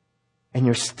 and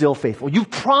you're still faithful. You've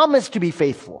promised to be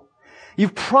faithful.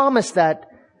 You've promised that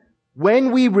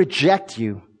when we reject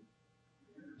you,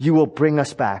 you will bring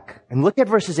us back. And look at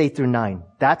verses 8 through 9.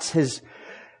 That's his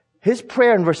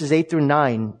prayer in verses 8 through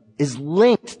 9 is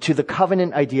linked to the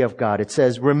covenant idea of God. It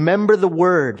says, remember the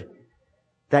word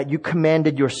that you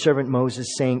commanded your servant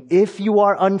Moses, saying, if you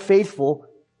are unfaithful,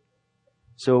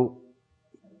 so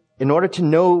in order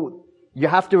to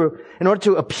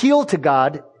appeal to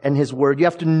God and his word, you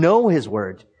have to know his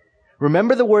word.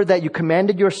 Remember the word that you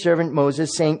commanded your servant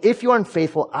Moses, saying, if you are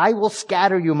unfaithful, I will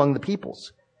scatter you among the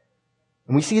peoples.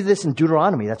 And we see this in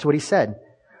Deuteronomy. That's what he said.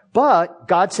 But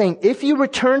God saying, if you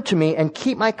return to me and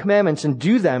keep my commandments and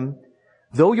do them,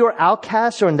 though your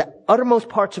outcasts are in the uttermost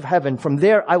parts of heaven, from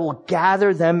there I will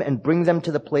gather them and bring them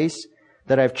to the place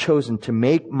that I have chosen to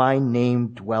make my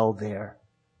name dwell there.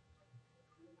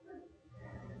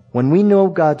 When we know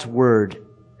God's word,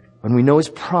 when we know his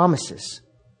promises,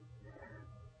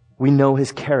 we know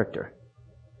his character.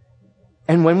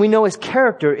 And when we know his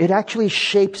character, it actually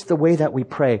shapes the way that we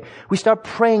pray. We start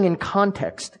praying in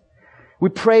context. We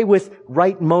pray with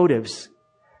right motives.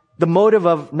 The motive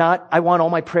of not, I want all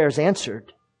my prayers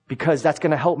answered, because that's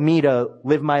going to help me to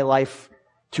live my life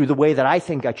to the way that I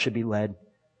think I should be led.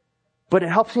 But it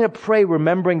helps me to pray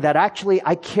remembering that actually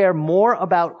I care more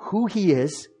about who he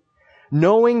is,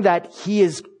 knowing that he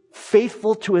is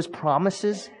faithful to his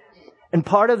promises. And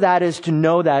part of that is to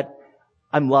know that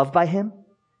I'm loved by him.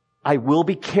 I will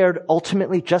be cared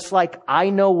ultimately, just like I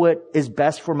know what is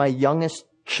best for my youngest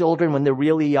children when they're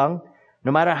really young.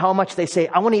 No matter how much they say,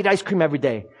 I want to eat ice cream every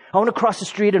day. I want to cross the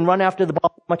street and run after the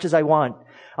ball as much as I want.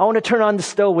 I want to turn on the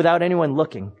stove without anyone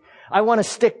looking. I want to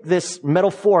stick this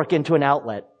metal fork into an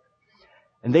outlet.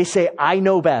 And they say, I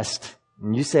know best.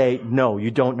 And you say, no, you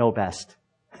don't know best.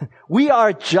 We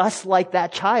are just like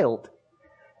that child.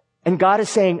 And God is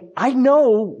saying, I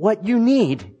know what you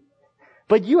need,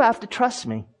 but you have to trust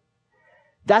me.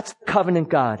 That's the covenant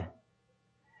God.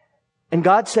 And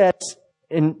God says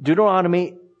in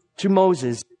Deuteronomy to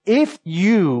Moses, if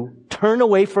you turn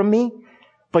away from me,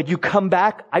 but you come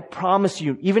back, I promise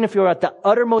you, even if you're at the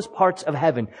uttermost parts of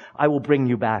heaven, I will bring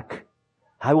you back.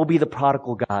 I will be the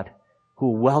prodigal God who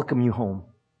will welcome you home.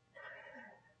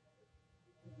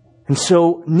 And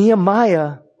so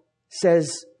Nehemiah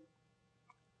says,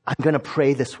 I'm going to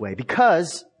pray this way,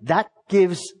 because that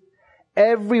gives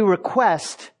every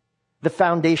request the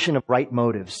foundation of right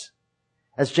motives.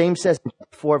 As James says in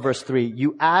 4 verse 3,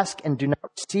 you ask and do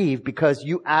not receive because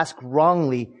you ask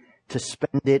wrongly to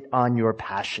spend it on your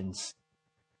passions.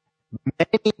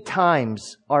 Many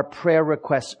times our prayer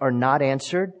requests are not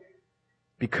answered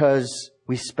because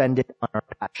we spend it on our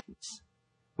passions.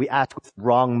 We ask with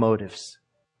wrong motives.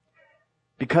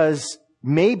 Because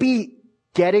maybe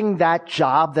getting that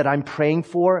job that I'm praying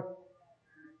for,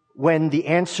 when the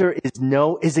answer is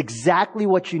no, is exactly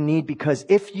what you need, because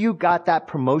if you got that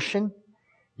promotion,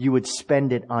 you would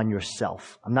spend it on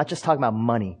yourself. I'm not just talking about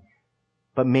money,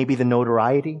 but maybe the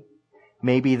notoriety,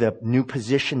 maybe the new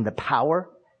position, the power,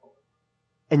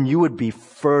 and you would be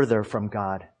further from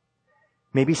God.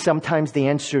 Maybe sometimes the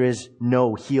answer is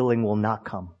no, healing will not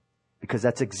come, because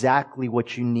that's exactly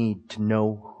what you need to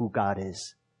know who God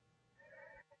is.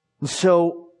 And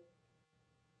so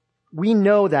we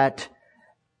know that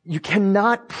you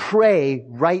cannot pray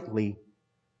rightly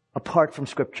apart from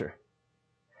Scripture.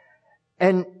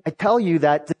 And I tell you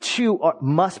that the two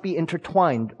must be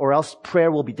intertwined, or else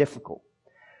prayer will be difficult.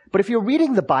 But if you're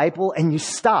reading the Bible and you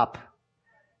stop,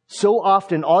 so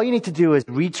often all you need to do is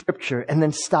read Scripture and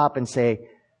then stop and say,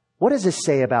 what does this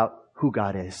say about who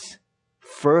God is?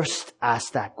 First,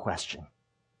 ask that question.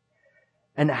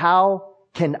 And how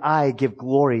can I give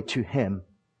glory to Him?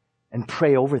 And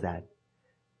pray over that.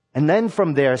 And then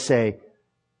from there say,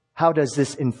 how does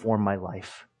this inform my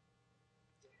life?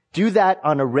 Do that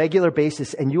on a regular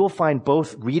basis, and you will find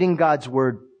both reading God's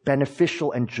Word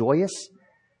beneficial and joyous,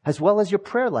 as well as your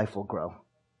prayer life will grow.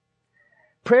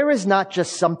 Prayer is not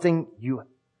just something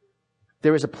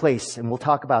there is a place, and we'll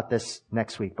talk about this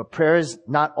next week, but prayer is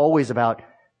not always about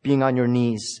being on your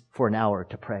knees for an hour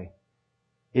to pray.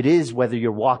 It is whether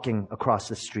you're walking across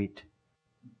the street,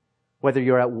 whether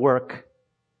you're at work,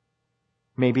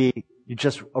 maybe you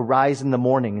just arise in the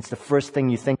morning, it's the first thing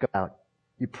you think about,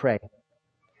 you pray.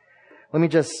 Let me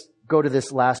just go to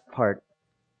this last part.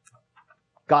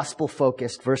 Gospel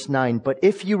focused, verse 9. But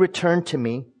if you return to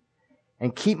me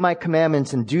and keep my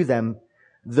commandments and do them,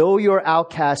 though your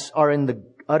outcasts are in the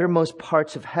uttermost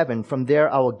parts of heaven, from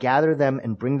there I will gather them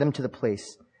and bring them to the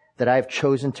place that I have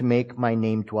chosen to make my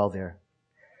name dwell there.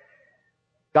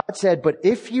 God said, but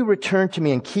if you return to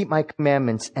me and keep my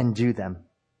commandments and do them.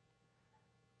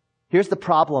 Here's the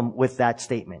problem with that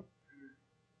statement.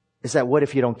 Is that what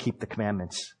if you don't keep the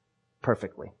commandments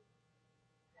perfectly?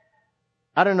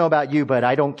 I don't know about you, but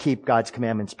I don't keep God's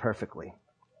commandments perfectly.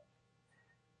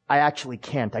 I actually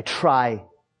can't. I try,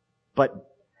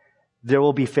 but there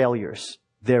will be failures.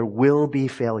 There will be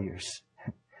failures.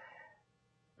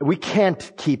 We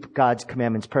can't keep God's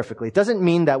commandments perfectly. It doesn't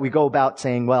mean that we go about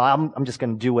saying, well, I'm just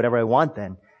going to do whatever I want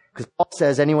then. Because Paul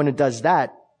says anyone who does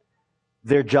that,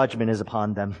 their judgment is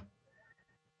upon them.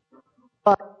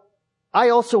 But I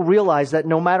also realize that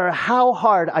no matter how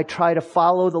hard I try to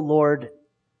follow the Lord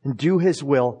and do His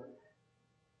will,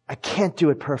 I can't do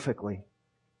it perfectly.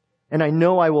 And I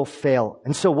know I will fail.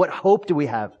 And so what hope do we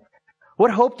have?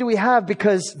 What hope do we have?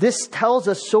 Because this tells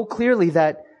us so clearly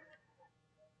that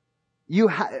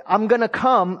I'm going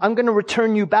to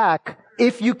return you back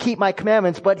if you keep my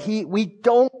commandments, but we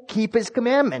don't keep His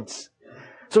commandments.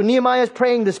 So Nehemiah is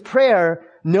praying this prayer,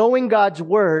 knowing God's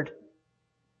word,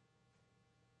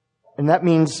 and that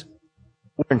means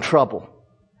we're in trouble.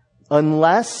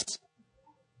 Unless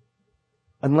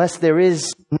there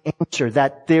is an answer,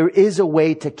 that there is a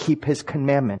way to keep His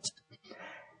commandments.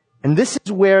 And this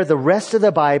is where the rest of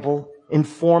the Bible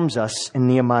informs us in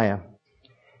Nehemiah.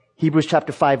 Hebrews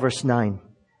chapter 5, verse 9.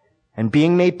 And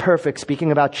being made perfect,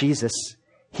 speaking about Jesus,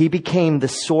 He became the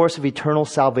source of eternal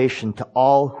salvation to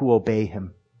all who obey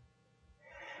Him.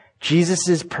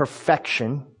 Jesus'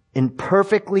 perfection in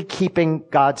perfectly keeping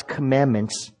God's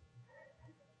commandments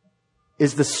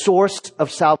is the source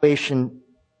of salvation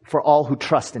for all who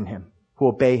trust in Him, who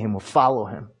obey Him, who follow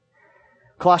Him.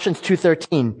 Colossians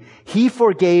 2:13, He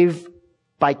forgave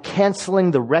by canceling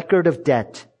the record of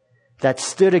debt that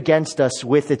stood against us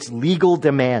with its legal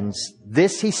demands.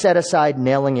 This He set aside,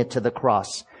 nailing it to the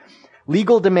cross.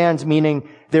 Legal demands meaning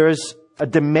there is a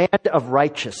demand of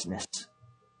righteousness.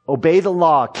 Obey the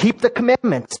law. Keep the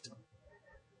commandments.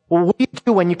 Well, what do you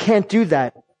do when you can't do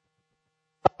that?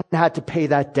 Someone had to pay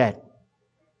that debt.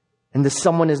 And this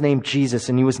someone is named Jesus,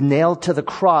 and He was nailed to the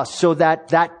cross so that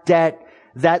that debt,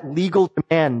 that legal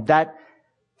demand, that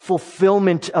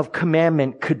fulfillment of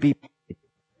commandment could be paid.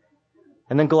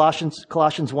 And then Colossians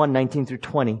 1:19 through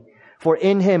 20. For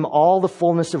in Him all the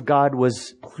fullness of God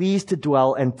was pleased to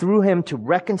dwell, and through Him to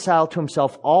reconcile to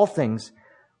Himself all things,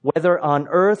 whether on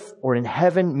earth or in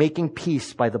heaven, making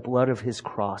peace by the blood of His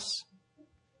cross.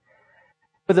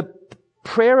 But the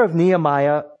prayer of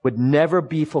Nehemiah would never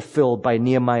be fulfilled by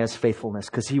Nehemiah's faithfulness,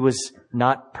 because he was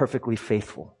not perfectly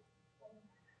faithful.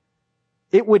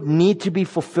 It would need to be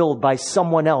fulfilled by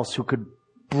someone else who could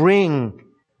bring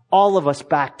all of us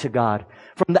back to God.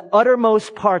 From the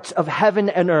uttermost parts of heaven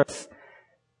and earth,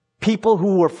 people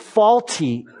who were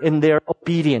faulty in their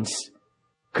obedience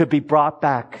could be brought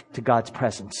back to God's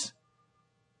presence.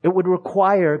 It would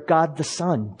require God the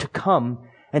Son to come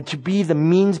and to be the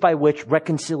means by which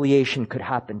reconciliation could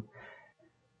happen.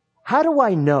 How do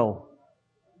I know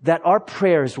that our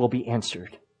prayers will be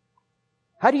answered?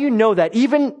 How do you know that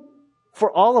even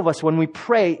for all of us when we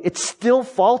pray, it's still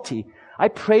faulty? I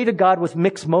pray to God with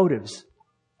mixed motives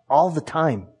all the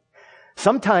time.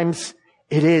 Sometimes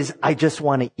it is, I just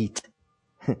want to eat.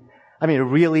 I mean, it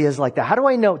really is like that. How do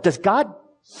I know? Does God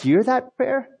hear that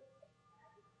prayer?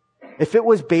 If it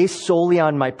was based solely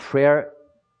on my prayer,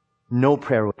 no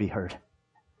prayer would be heard.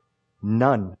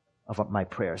 None of my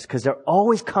prayers, because they're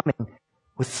always coming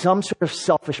with some sort of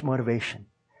selfish motivation.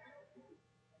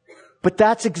 But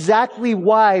that's exactly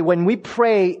why when we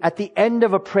pray at the end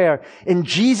of a prayer, in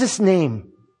Jesus'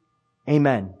 name,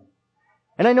 amen.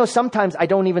 And I know sometimes I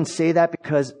don't even say that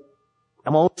because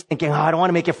I'm always thinking, I don't want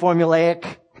to make it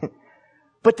formulaic.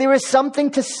 But there is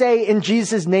something to say in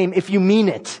Jesus' name if you mean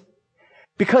it.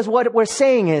 Because what we're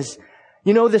saying is,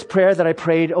 you know this prayer that I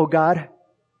prayed, oh God?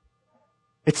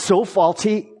 It's so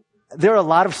faulty. There are a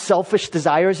lot of selfish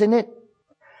desires in it.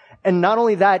 And not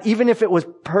only that, even if it was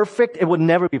perfect, it would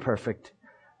never be perfect.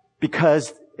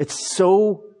 Because it's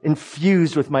so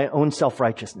infused with my own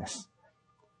self-righteousness.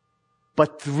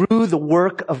 But through the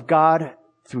work of God,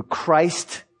 through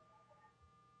Christ,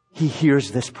 He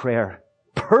hears this prayer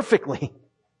perfectly.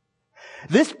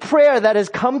 This prayer that has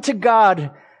come to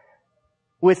God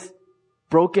with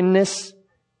brokenness,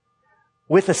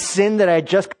 with a sin that I had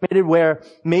just committed where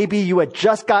maybe you had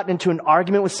just gotten into an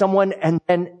argument with someone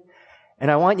and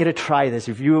I want you to try this.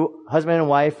 If you, husband and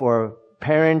wife or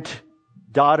parent,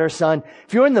 daughter, son,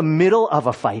 if you're in the middle of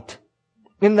a fight,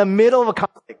 in the middle of a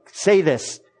conflict, say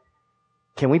this.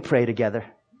 Can we pray together?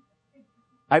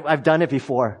 I've done it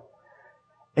before.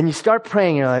 And you start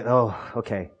praying, you're like, oh,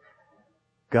 okay.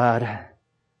 God,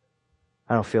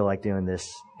 I don't feel like doing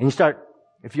this. And you start,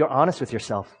 if you're honest with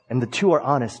yourself, and the two are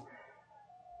honest,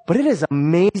 but it is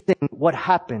amazing what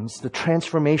happens, the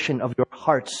transformation of your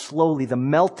heart slowly, the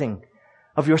melting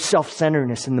of your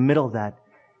self-centeredness in the middle of that.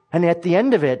 And at the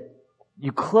end of it,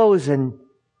 you close and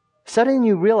suddenly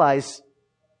you realize,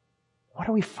 what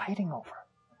are we fighting over?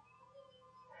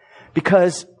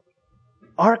 Because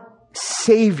our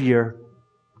Savior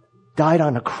died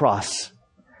on a cross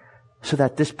so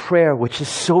that this prayer, which is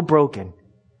so broken,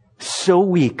 so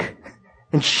weak,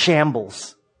 and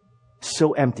shambles,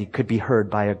 so empty, could be heard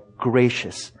by a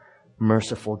gracious,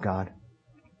 merciful God.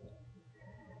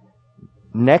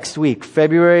 Next week,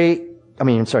 January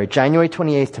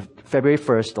 28th to February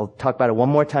 1st, I'll talk about it one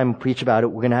more time and preach about it.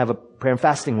 We're going to have a prayer and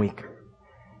fasting week.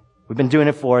 We've been doing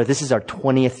it this is our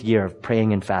 20th year of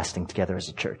praying and fasting together as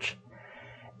a church.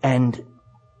 And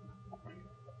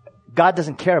God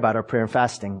doesn't care about our prayer and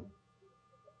fasting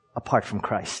apart from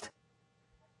Christ.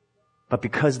 But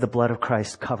because the blood of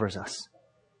Christ covers us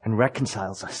and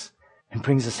reconciles us and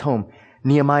brings us home,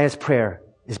 Nehemiah's prayer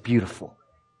is beautiful,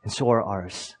 and so are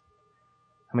ours.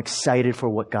 I'm excited for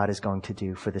what God is going to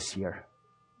do for this year.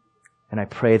 And I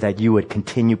pray that you would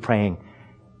continue praying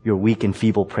your weak and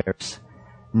feeble prayers,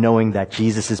 knowing that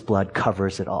Jesus' blood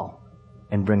covers it all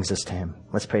and brings us to Him.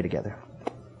 Let's pray together.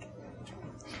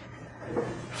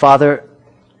 Father,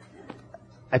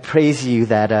 I praise you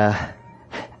that,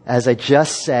 as I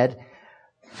just said,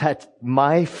 that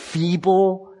my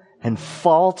feeble and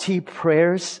faulty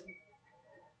prayers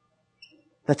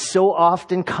that so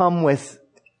often come with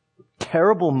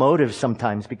terrible motives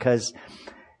sometimes, because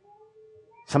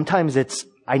sometimes it's,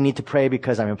 I need to pray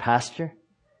because I'm a pastor.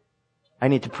 I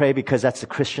need to pray because that's the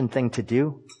Christian thing to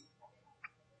do.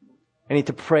 I need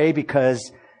to pray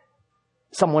because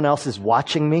someone else is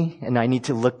watching me and I need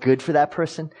to look good for that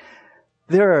person.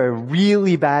 There are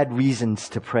really bad reasons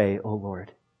to pray, oh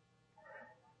Lord.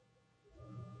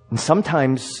 And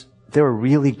sometimes there are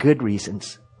really good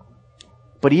reasons.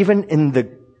 But even in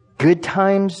the good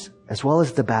times as well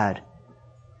as the bad,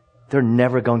 they're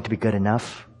never going to be good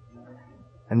enough.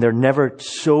 And they're never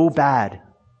so bad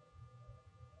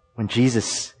when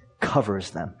Jesus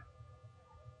covers them.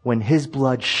 When His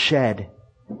blood shed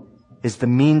is the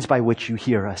means by which you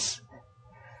hear us.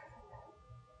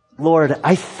 Lord,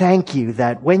 I thank you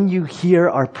that when you hear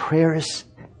our prayers,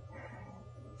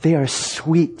 they are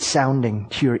sweet sounding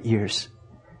to your ears.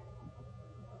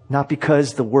 Not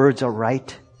because the words are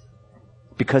right,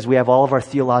 because we have all of our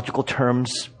theological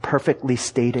terms perfectly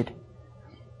stated,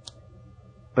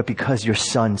 but because your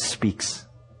Son speaks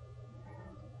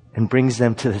and brings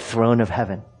them to the throne of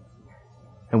heaven.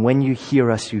 And when you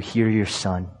hear us, you hear your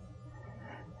Son.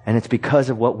 And it's because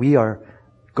of what we are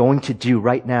going to do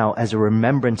right now as a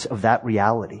remembrance of that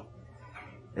reality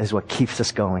is what keeps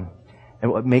us going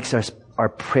and what makes our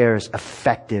prayers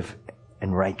effective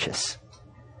and righteous.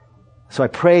 So I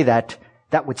pray that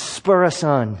would spur us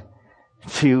on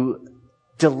to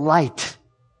delight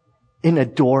in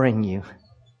adoring you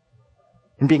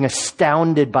and being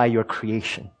astounded by your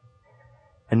creation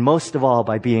And most of all,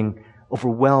 by being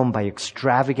overwhelmed by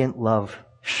extravagant love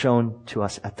shown to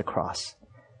us at the cross.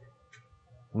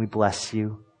 We bless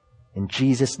you. In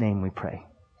Jesus' name we pray.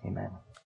 Amen.